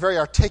he's a very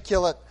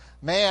articulate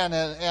man,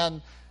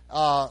 and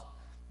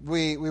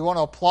we want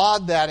to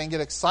applaud that and get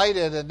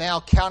excited and now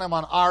count him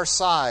on our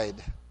side.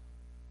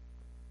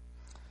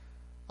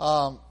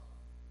 But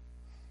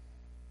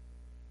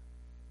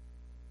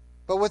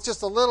with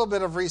just a little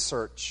bit of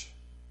research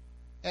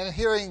and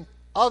hearing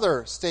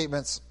other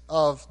statements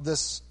of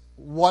this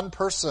one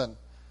person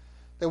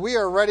that we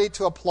are ready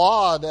to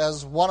applaud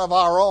as one of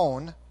our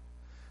own,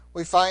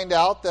 we find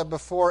out that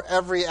before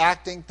every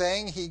acting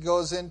thing, he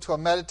goes into a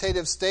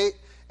meditative state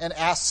and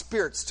asks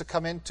spirits to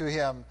come into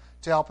him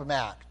to help him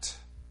act.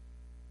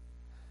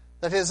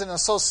 That his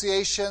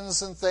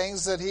associations and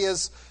things that he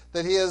has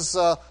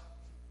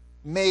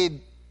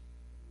made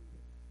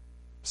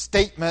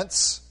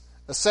statements,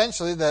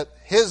 essentially, that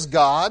his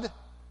God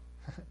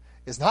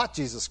is not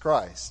Jesus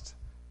Christ,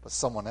 but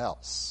someone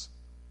else.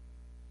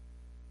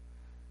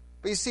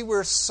 But you see,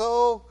 we're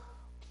so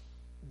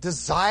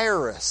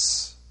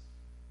desirous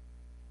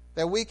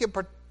that we can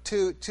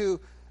to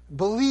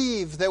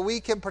believe that we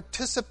can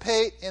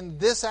participate in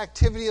this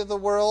activity of the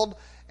world,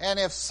 and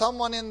if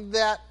someone in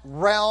that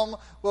realm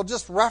will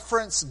just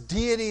reference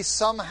deity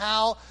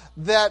somehow,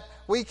 that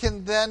we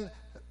can then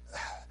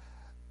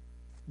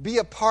be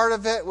a part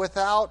of it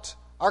without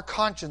our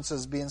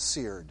consciences being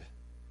seared.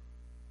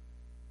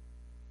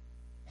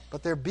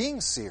 But they're being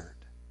seared.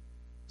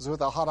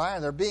 With a hot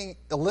iron, they're being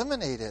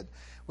eliminated.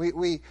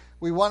 We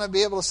want to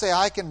be able to say,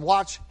 I can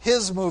watch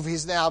his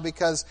movies now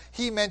because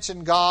he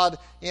mentioned God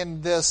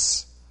in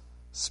this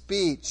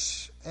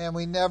speech. And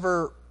we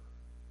never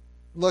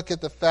look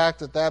at the fact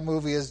that that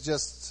movie is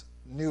just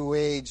New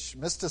Age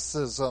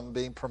mysticism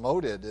being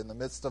promoted in the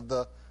midst of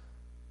the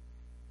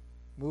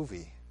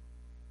movie.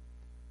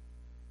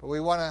 But we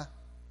want to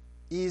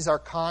ease our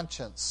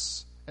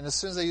conscience. And as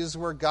soon as they use the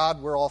word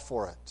God, we're all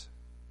for it.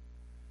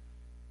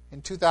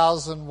 In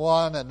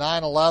 2001 and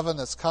 9/11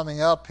 that's coming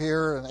up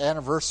here, an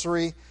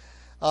anniversary,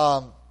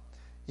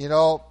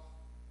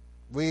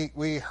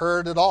 we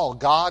heard it all.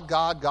 God,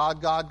 God,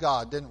 God, God,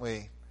 God, didn't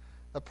we?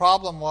 The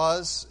problem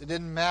was, it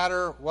didn't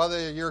matter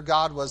whether your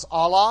God was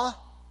Allah,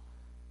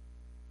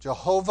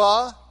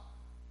 Jehovah,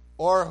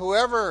 or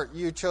whoever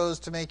you chose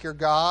to make your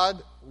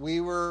God,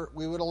 we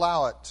would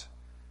allow it.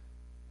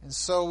 And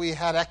so we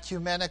had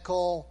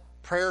ecumenical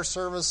prayer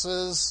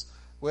services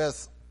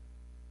with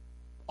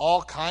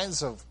all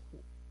kinds of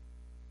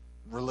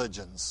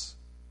religions.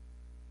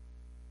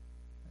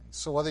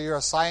 So whether you're a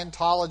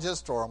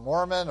Scientologist or a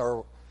Mormon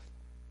or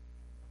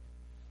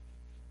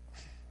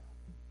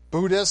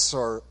Buddhist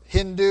or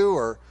Hindu,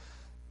 or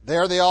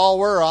there they all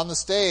were on the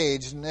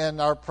stage, and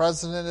our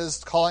president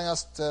is calling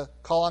us to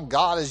call on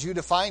God as you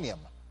define him.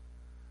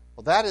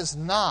 Well, that is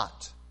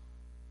not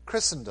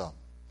Christendom.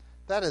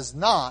 That is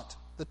not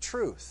the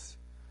truth.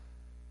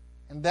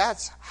 And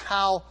that's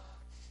how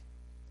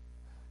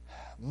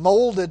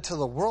molded to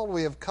the world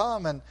we have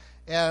come,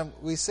 and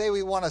we say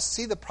we want to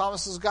see the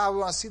promises of God, we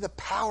want to see the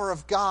power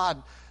of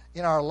God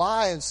in our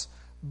lives,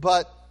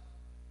 but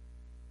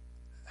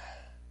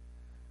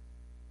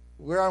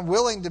We're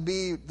unwilling to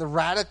be the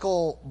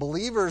radical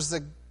believers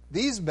that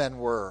these men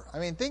were. I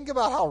mean, think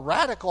about how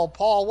radical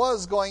Paul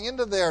was going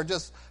into there,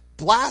 just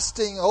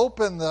blasting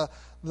open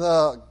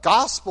the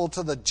gospel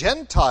to the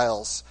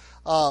Gentiles.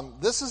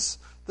 This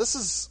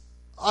is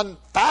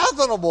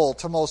unfathomable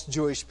to most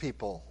Jewish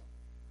people.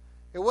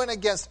 It went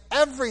against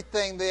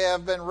everything they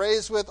have been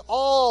raised with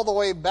all the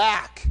way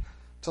back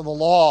to the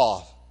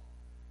law.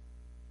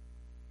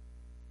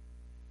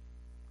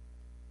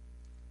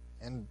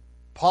 And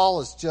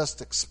Paul is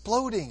just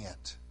exploding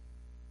it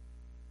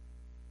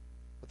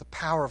with the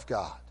power of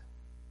God.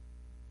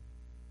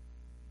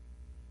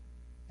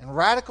 And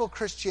radical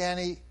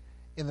Christianity,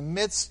 in the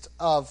midst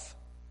of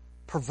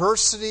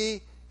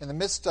perversity, in the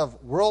midst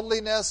of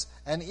worldliness,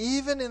 and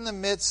even in the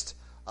midst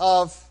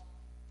of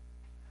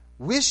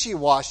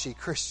wishy-washy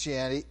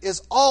Christianity,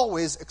 is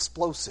always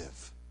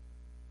explosive.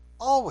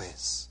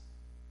 Always.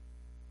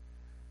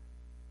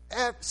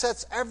 It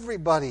sets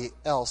everybody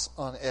else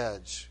on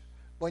edge.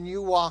 When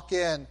you walk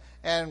in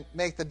and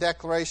make the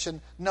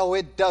declaration, no,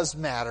 it does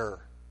matter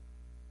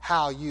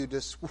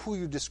who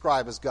you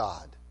describe as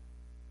God.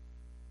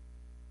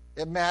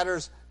 It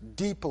matters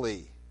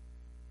deeply.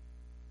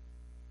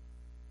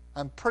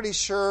 I'm pretty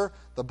sure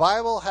the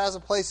Bible has a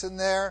place in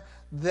there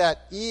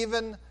that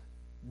even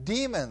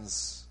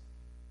demons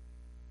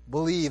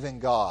believe in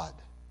God.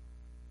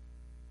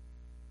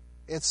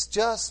 It's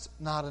just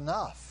not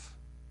enough.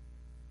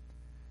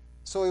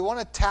 So we want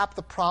to tap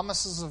the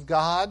promises of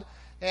God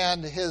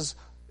and His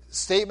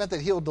statement that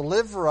He'll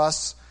deliver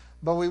us,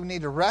 but we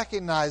need to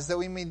recognize that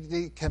we need to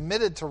be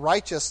committed to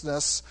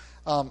righteousness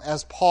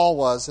as Paul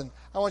was. And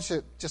I want you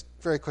to just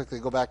very quickly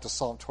go back to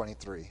Psalm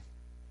 23.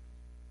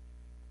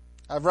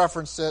 I've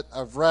referenced it,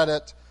 I've read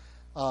it,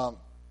 but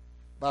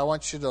I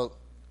want you to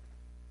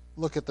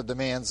look at the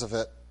demands of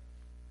it.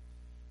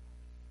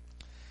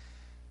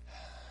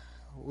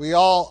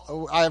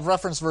 I have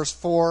referenced verse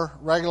 4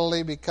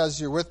 regularly because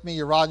you're with me,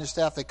 your rod and your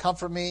staff, they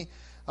comfort me.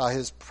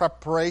 His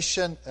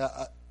preparation,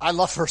 I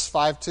love verse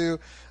 5 too.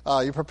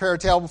 You prepare a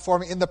table before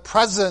me in the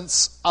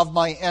presence of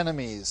my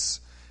enemies.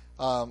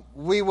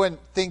 We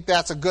wouldn't think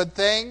that's a good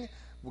thing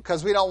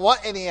because we don't want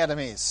any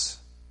enemies.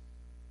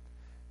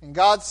 And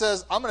God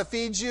says, I'm going to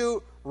feed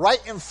you right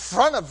in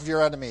front of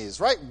your enemies,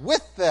 right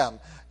with them.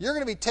 You're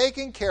going to be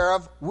taken care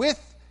of with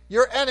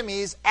your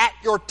enemies at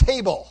your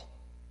table.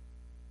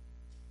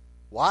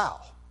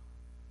 Wow.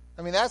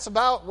 I mean, that's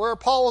about where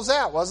Paul was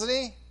at, wasn't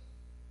he?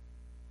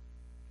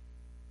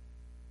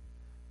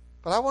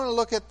 But I want to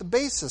look at the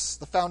basis,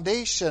 the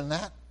foundation.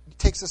 That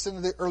takes us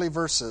into the early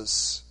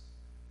verses.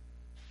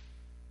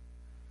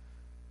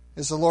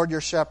 Is the Lord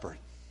your shepherd?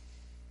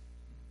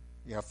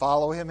 You're going to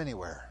follow Him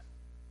anywhere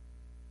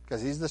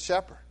because He's the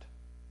shepherd.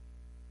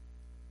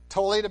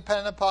 Totally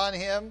dependent upon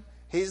Him.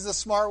 He's the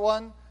smart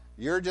one.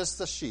 You're just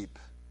the sheep.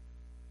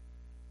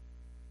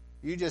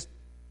 You just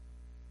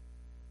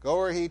go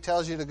where He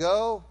tells you to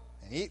go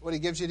and eat what He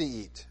gives you to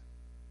eat.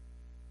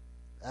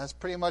 That's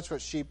pretty much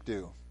what sheep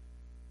do.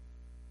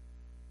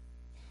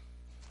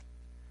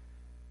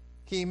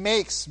 He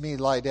makes me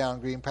lie down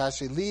in green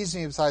pasture. He leads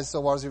me beside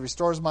still waters. He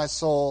restores my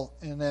soul.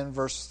 And then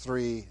verse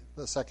 3,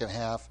 the second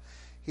half.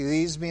 He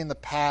leads me in the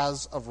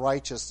paths of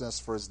righteousness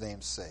for His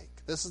name's sake.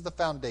 This is the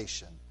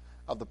foundation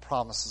of the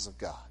promises of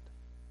God.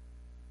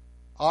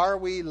 Are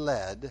we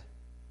led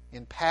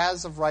in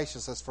paths of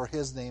righteousness for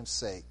His name's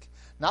sake?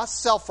 Not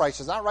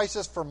self-righteous, not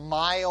righteous for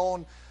my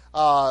own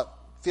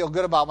feel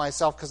good about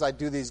myself because I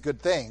do these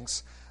good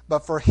things,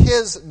 but for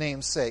His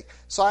name's sake.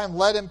 So I am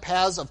led in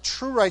paths of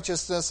true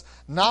righteousness,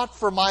 not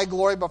for my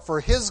glory, but for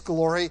His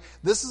glory.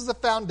 This is the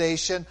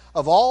foundation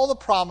of all the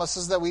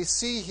promises that we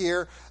see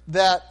here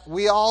that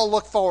we all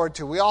look forward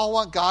to. We all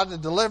want God to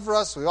deliver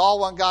us. We all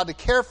want God to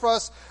care for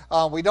us.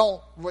 We're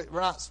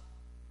not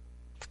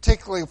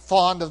particularly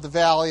fond of the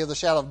valley of the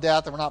shadow of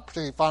death, and we're not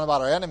particularly fond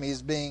about our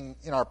enemies being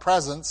in our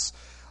presence.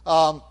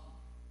 But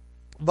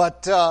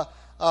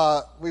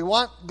we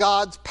want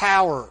God's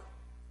power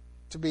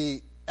to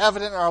be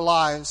evident in our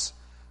lives,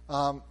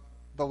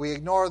 but we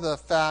ignore the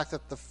fact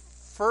that the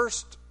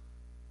first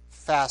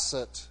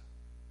facet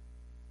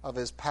of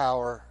His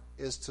power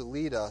is to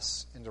lead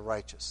us into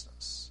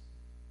righteousness.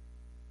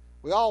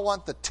 We all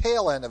want the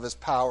tail end of His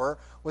power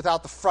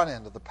without the front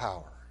end of the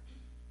power.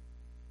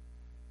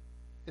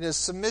 It is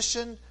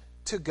submission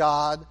to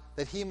God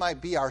that He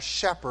might be our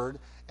shepherd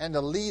and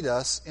to lead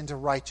us into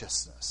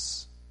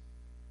righteousness.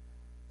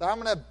 That I'm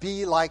going to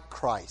be like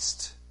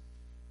Christ.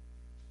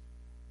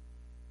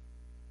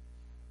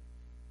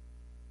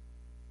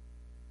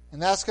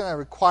 And that's going to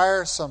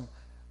require some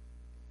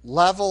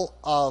level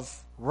of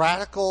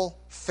radical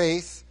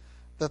faith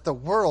that the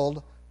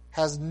world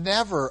has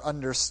never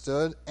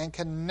understood and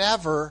can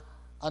never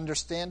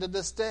understand to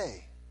this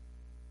day.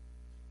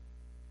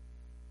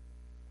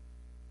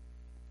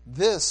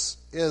 This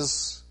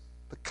is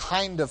the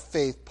kind of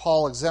faith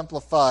Paul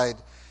exemplified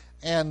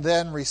and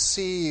then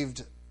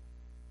received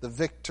the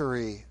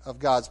victory of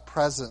God's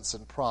presence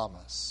and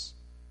promise.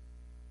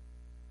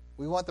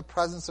 We want the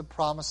presence and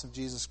promise of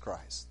Jesus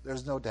Christ.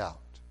 There's no doubt.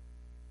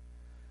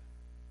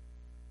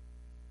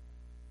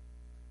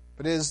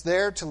 but it is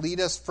there to lead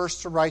us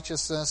first to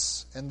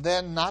righteousness, and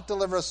then not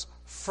deliver us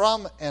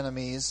from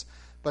enemies,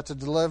 but to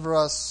deliver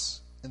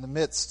us in the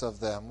midst of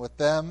them, with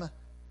them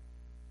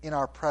in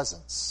our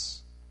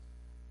presence.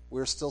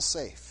 We're still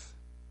safe.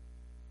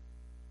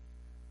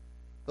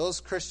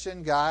 Those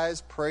Christian guys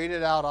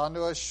paraded out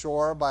onto a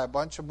shore by a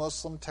bunch of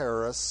Muslim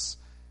terrorists,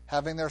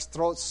 having their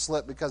throats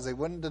slit because they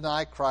wouldn't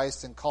deny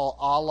Christ and call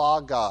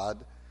Allah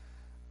God,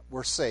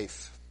 were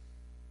safe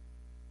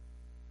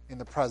in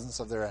the presence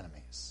of their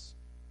enemies.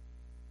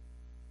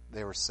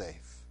 They were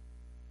safe.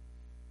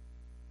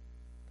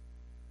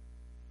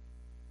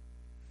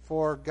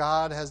 For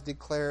God has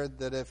declared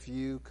that if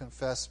you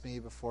confess me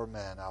before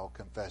men, I will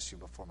confess you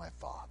before my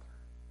Father.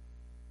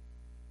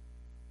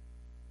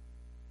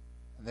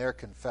 And their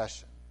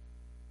confession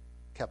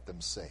kept them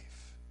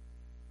safe.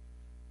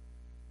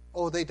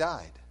 Oh, they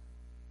died.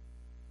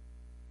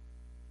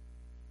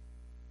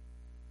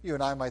 You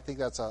and I might think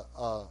that's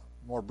a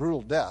more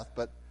brutal death,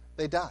 but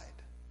they died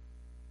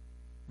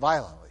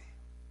violently.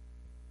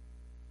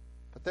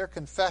 But their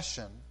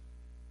confession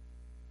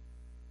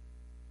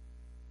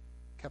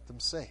kept them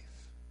safe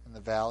in the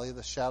valley of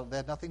the shadow. They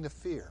had nothing to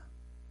fear.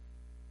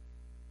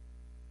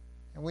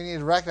 And we need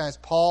to recognize,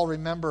 Paul,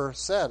 remember,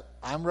 said,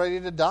 I'm ready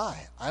to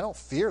die. I don't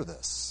fear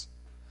this.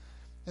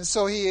 And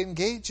so he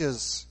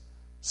engages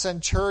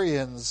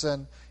centurions,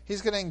 and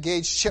he's going to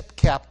engage ship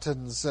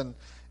captains and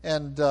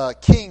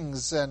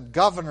kings and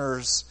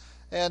governors,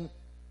 and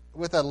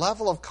with a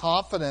level of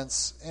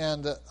confidence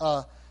and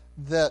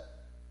that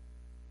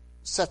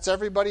sets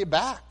everybody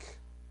back.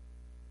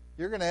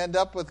 You're going to end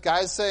up with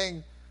guys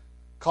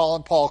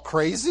calling Paul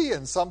crazy,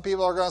 and some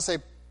people are going to say,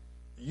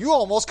 you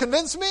almost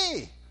convinced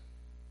me.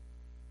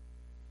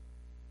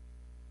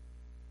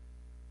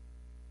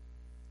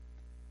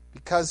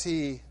 Because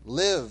he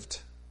lived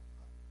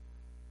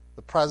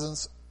the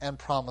presence and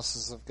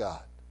promises of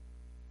God,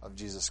 of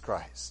Jesus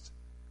Christ.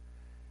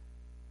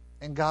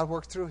 And God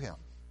worked through him.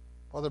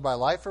 Whether by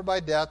life or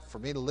by death, for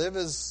me to live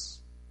is,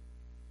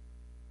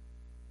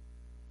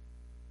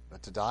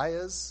 but to die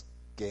is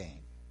gain.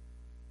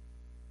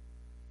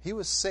 He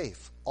was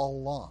safe all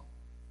along.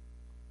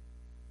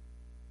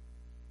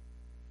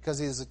 Because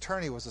his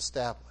eternity was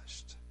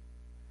established.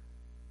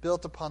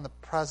 Built upon the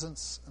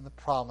presence and the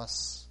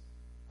promise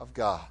of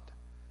God.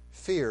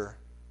 Fear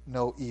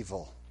no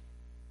evil.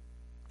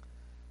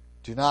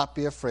 Do not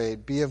be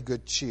afraid. Be of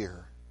good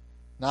cheer.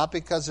 Not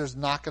because there's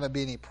not going to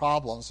be any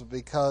problems, but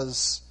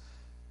because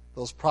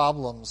those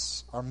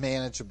problems are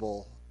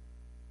manageable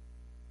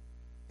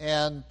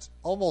and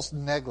almost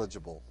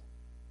negligible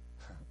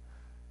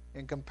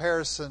in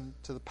comparison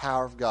to the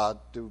power of God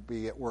to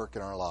be at work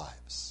in our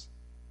lives.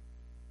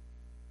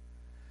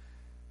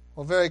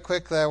 Well, very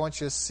quickly, I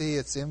want you to see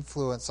its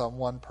influence on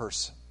one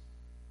person.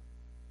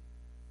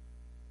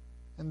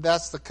 And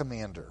that's the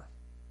commander.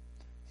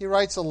 He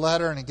writes a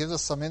letter and he gives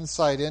us some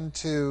insight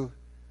into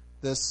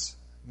this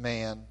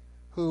man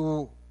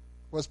who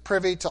was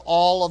privy to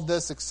all of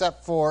this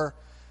except for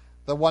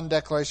the one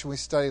declaration we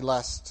studied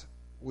last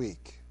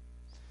week.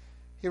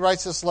 He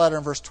writes this letter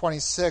in verse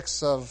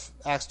 26 of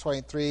Acts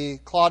 23,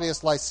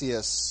 Claudius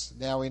Lysias,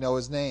 now we know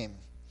his name.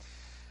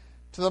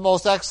 To the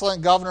most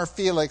excellent governor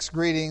Felix,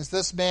 greetings.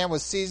 This man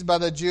was seized by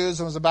the Jews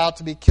and was about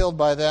to be killed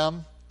by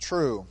them.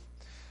 True.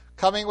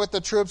 Coming with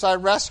the troops, I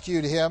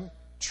rescued him.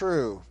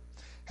 True.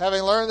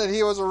 Having learned that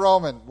he was a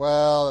Roman.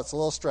 Well, that's a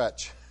little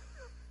stretch.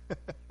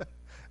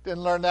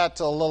 Didn't learn that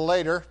till a little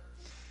later.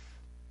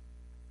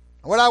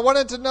 When I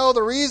wanted to know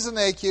the reason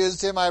they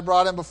accused him, I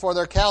brought him before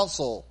their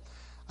council.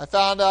 I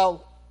found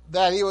out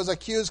that he was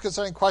accused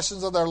concerning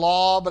questions of their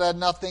law, but had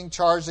nothing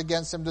charged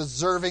against him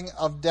deserving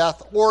of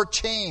death or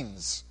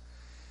chains.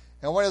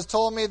 And when it was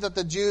told me that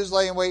the Jews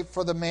lay in wait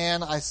for the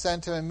man, I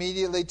sent him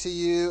immediately to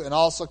you and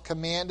also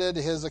commanded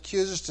his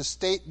accusers to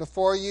state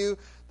before you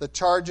the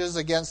charges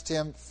against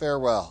him.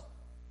 Farewell.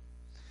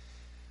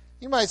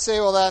 You might say,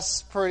 well,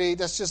 that's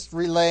just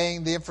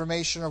relaying the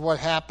information of what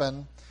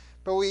happened.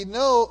 But we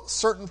know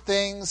certain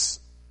things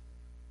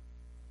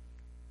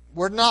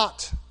were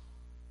not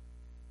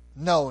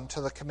known to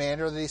the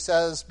commander that he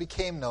says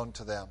became known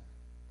to them.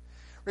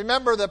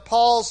 Remember that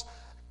Paul's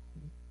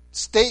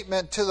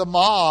statement to the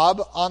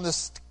mob on the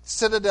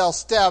citadel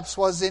steps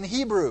was in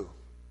Hebrew.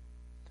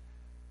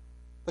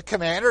 The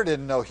commander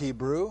didn't know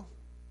Hebrew.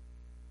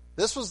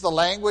 This was the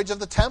language of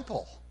the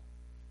temple.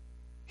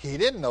 He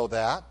didn't know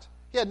that.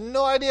 He had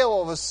no idea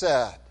what was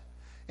said.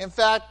 In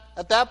fact,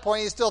 at that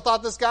point, he still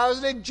thought this guy was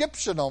an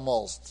Egyptian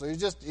almost. So he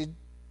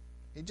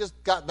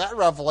just got that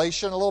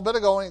revelation a little bit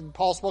ago when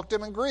Paul spoke to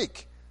him in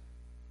Greek.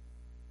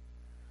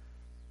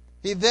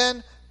 He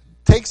then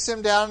takes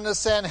him down into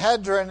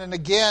Sanhedrin, and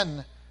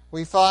again,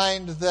 we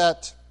find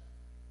that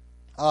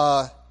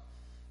the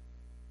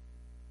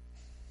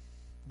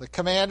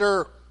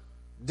commander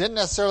didn't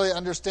necessarily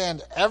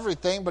understand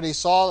everything, but he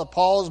saw that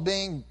Paul was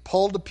being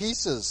pulled to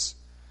pieces.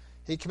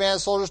 He commanded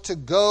soldiers to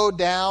go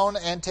down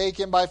and take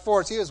him by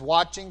force. He was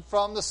watching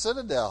from the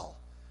citadel,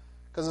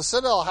 because the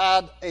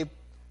citadel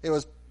it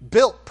was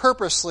built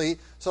purposely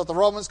so that the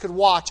Romans could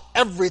watch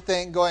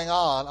everything going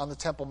on the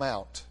Temple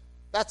Mount.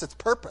 That's its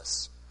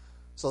purpose.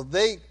 So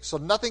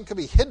nothing could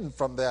be hidden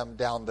from them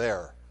down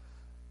there.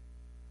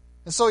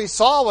 And so he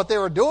saw what they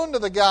were doing to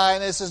the guy,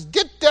 and he says,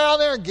 get down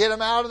there and get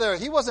him out of there.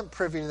 He wasn't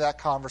privy to that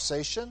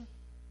conversation.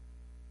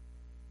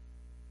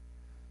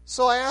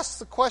 So I asked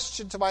the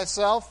question to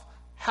myself,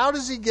 how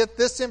does he get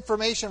this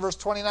information? Verse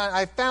 29,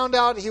 I found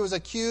out he was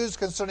accused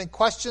concerning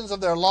questions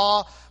of their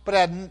law, but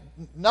had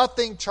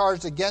nothing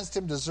charged against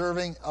him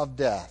deserving of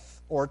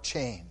death or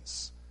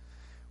chains.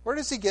 Where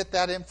does he get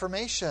that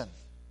information?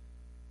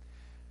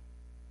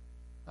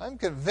 I'm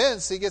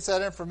convinced he gets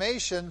that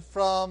information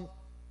from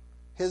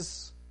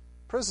his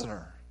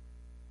prisoner,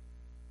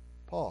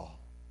 Paul.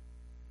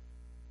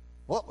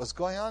 What was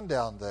going on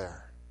down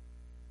there?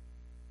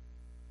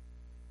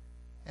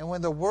 And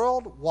when the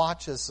world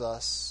watches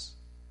us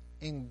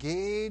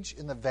engage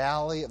in the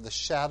valley of the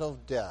shadow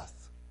of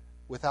death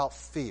without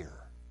fear,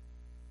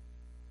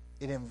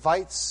 it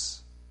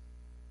invites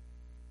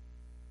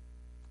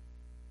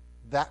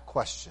that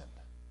question.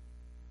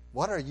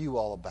 What are you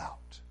all about?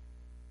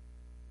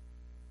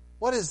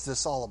 What is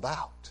this all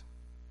about?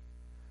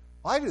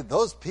 Why do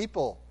those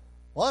people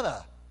want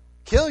to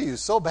kill you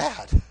so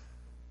bad?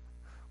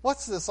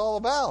 What's this all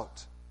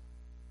about?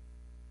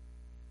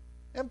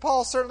 And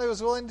Paul certainly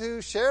was willing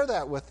to share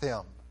that with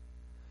him.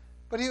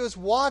 But he was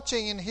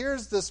watching, and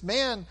here's this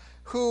man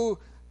who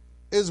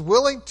is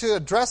willing to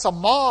address a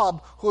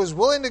mob, who is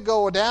willing to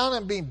go down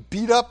and be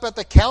beat up at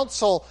the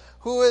council,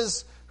 who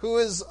is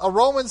a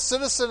Roman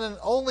citizen and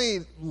only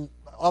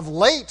of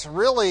late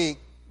really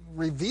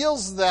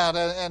reveals that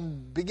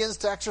and begins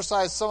to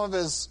exercise some of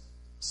his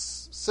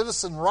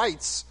citizen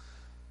rights.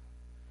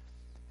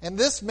 And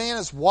this man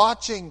is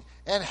watching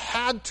and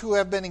had to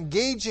have been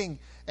engaging.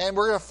 And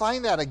we're going to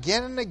find that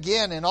again and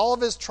again in all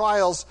of his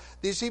trials.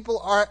 These people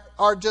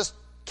are just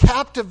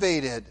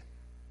captivated.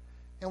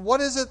 And what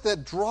is it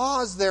that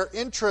draws their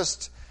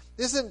interest?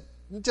 Isn't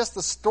just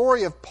the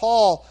story of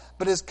Paul,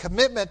 but his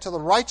commitment to the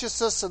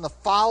righteousness and the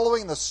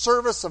following, the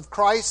service of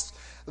Christ,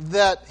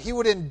 that he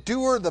would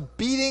endure the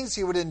beatings,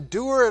 he would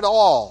endure it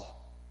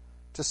all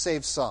to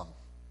save some.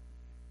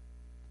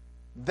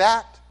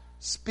 That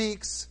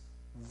speaks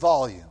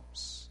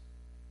volumes.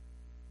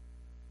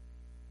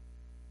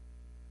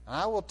 And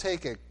I will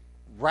take a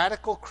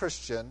radical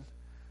Christian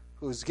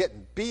who's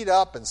getting beat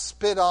up and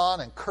spit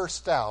on and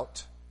cursed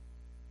out,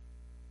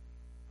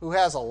 who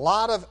has a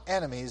lot of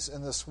enemies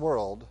in this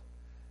world,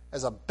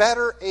 as a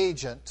better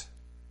agent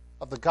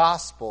of the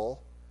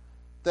gospel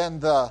than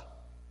the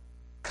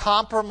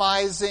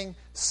compromising,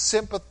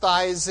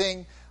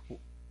 sympathizing,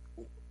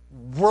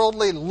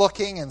 worldly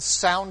looking and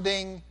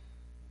sounding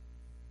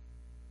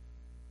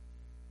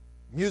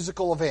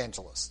musical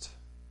evangelist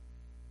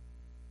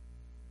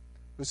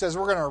who says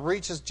we're going to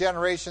reach this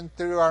generation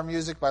through our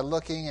music by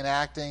looking and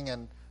acting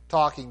and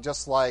talking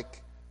just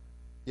like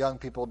young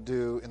people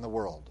do in the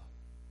world.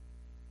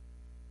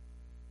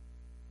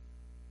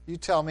 You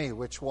tell me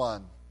which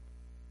one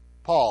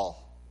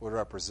Paul would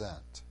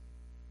represent.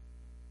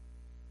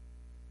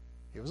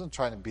 He wasn't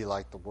trying to be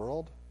like the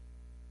world.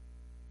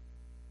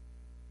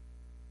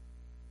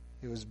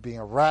 He was being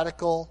a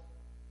radical,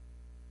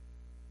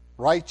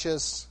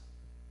 righteous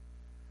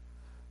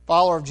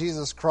follower of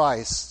Jesus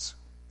Christ,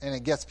 and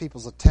it gets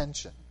people's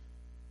attention.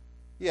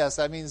 Yes,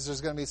 that means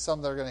there's going to be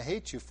some that are going to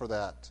hate you for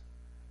that.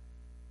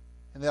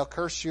 And they'll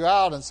curse you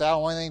out and say, I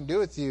don't want anything to do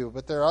with you.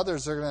 But there are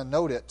others that are going to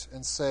note it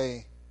and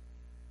say,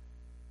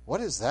 what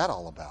is that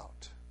all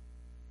about?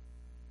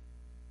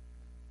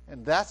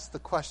 And that's the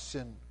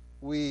question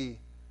we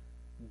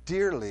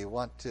dearly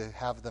want to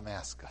have them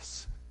ask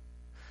us.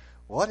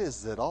 What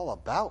is it all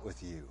about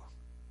with you?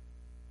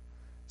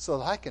 So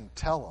that I can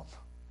tell them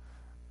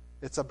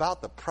it's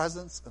about the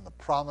presence and the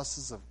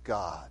promises of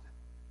God,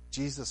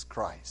 Jesus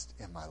Christ,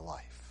 in my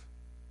life.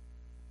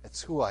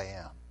 It's who I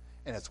am,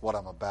 and it's what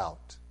I'm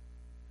about.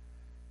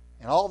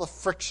 And all the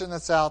friction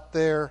that's out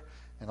there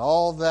and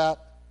all that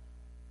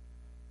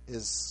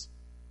is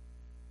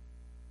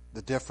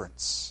the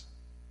difference.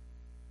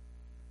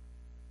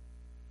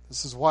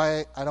 This is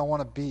why I don't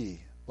want to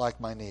be like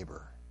my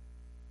neighbor.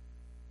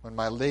 When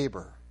my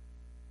neighbor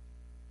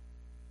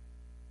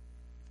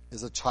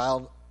is a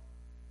child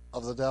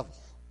of the devil.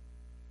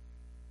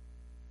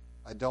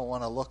 I don't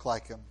want to look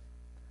like him.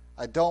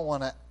 I don't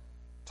want to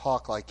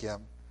talk like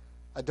him.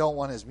 I don't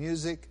want his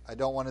music. I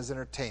don't want his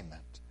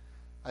entertainment.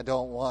 I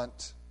don't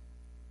want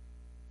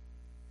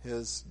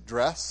his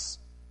dress.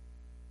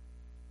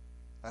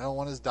 I don't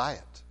want his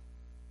diet.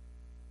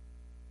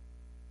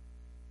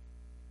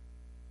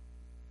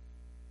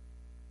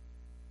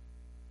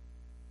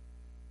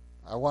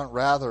 I want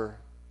rather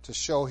to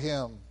show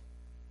him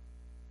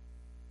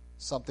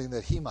something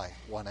that he might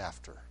want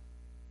after,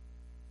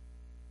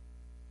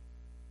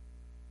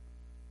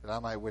 that I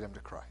might win him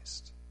to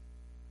Christ.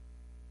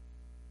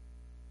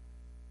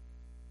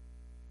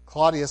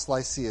 Claudius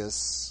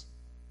Lysias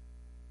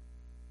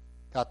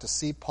got to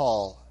see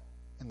Paul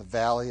in the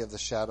valley of the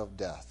shadow of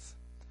death.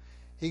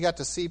 He got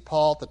to see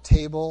Paul at the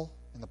table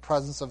in the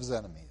presence of his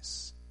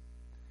enemies.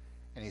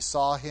 And he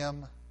saw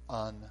him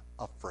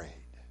unafraid.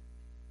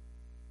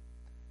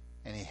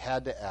 And he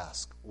had to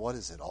ask, what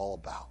is it all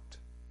about?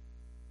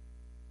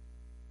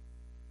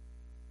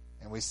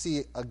 And we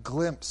see a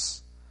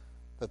glimpse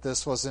that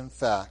this was, in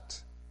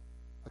fact,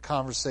 a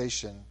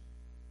conversation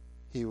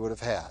he would have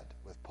had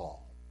with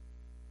Paul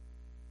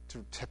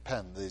to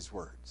pen these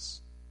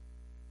words.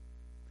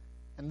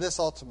 And this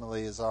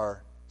ultimately is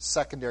our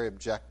secondary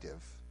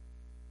objective.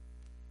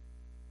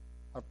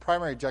 Our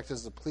primary objective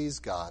is to please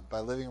God by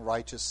living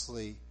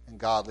righteously and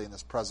godly in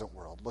this present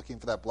world, looking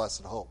for that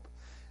blessed hope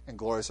and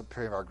glorious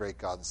appearing of our great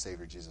God and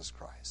Savior Jesus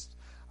Christ.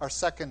 Our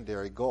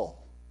secondary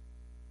goal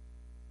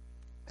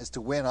is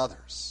to win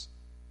others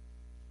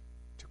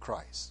to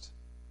Christ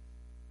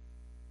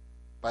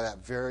by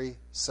that very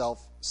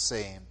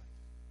self-same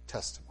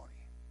testimony.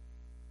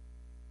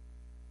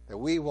 That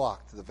we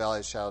walk through the valley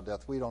of the shadow of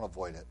death, we don't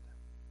avoid it.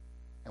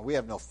 And we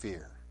have no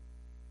fear,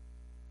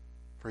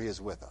 for he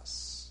is with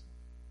us.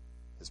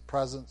 His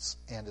presence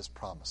and his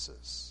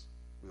promises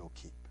we will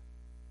keep.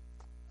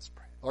 Let's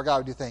pray. Lord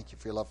God, we do thank you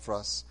for your love for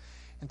us.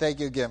 And thank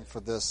you again for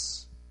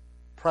this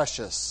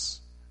precious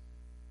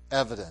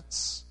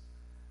evidence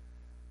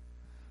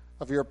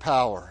of your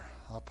power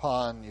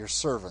upon your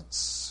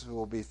servants who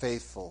will be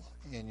faithful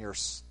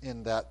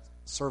in that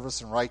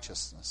service and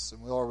righteousness.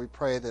 And Lord, we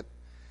pray that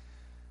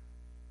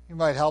you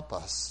might help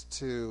us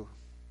to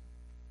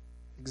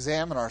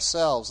examine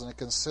ourselves and to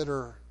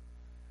consider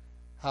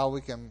how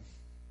we can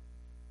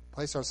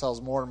place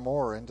ourselves more and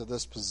more into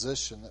this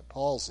position that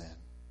Paul's in,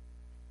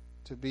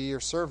 to be your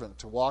servant,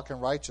 to walk in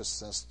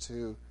righteousness,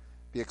 to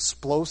be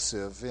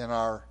explosive in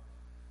our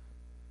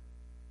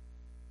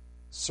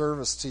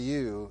service to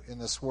you in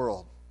this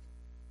world,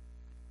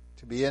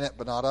 to be in it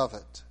but not of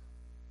it,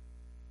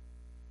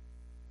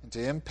 and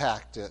to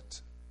impact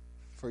it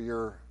for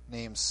your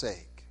name's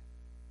sake.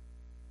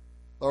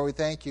 Lord, we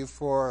thank you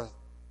for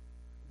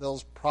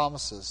those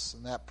promises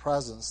and that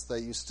presence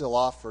that you still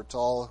offer to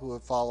all who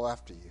would follow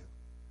after you.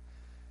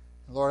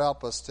 And Lord,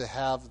 help us to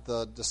have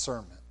the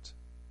discernment,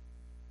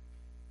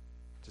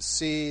 to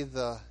see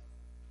the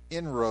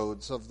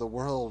inroads of the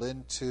world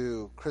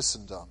into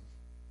Christendom,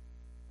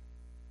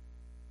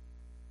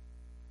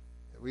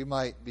 that we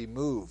might be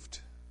moved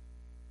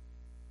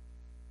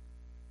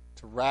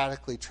to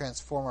radically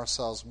transform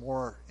ourselves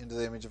more into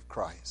the image of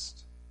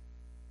Christ.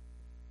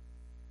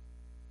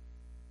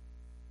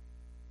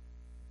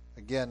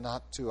 Again,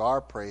 not to our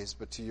praise,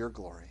 but to your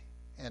glory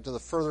and to the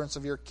furtherance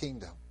of your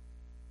kingdom.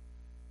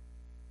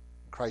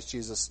 In Christ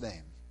Jesus'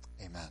 name,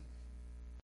 amen.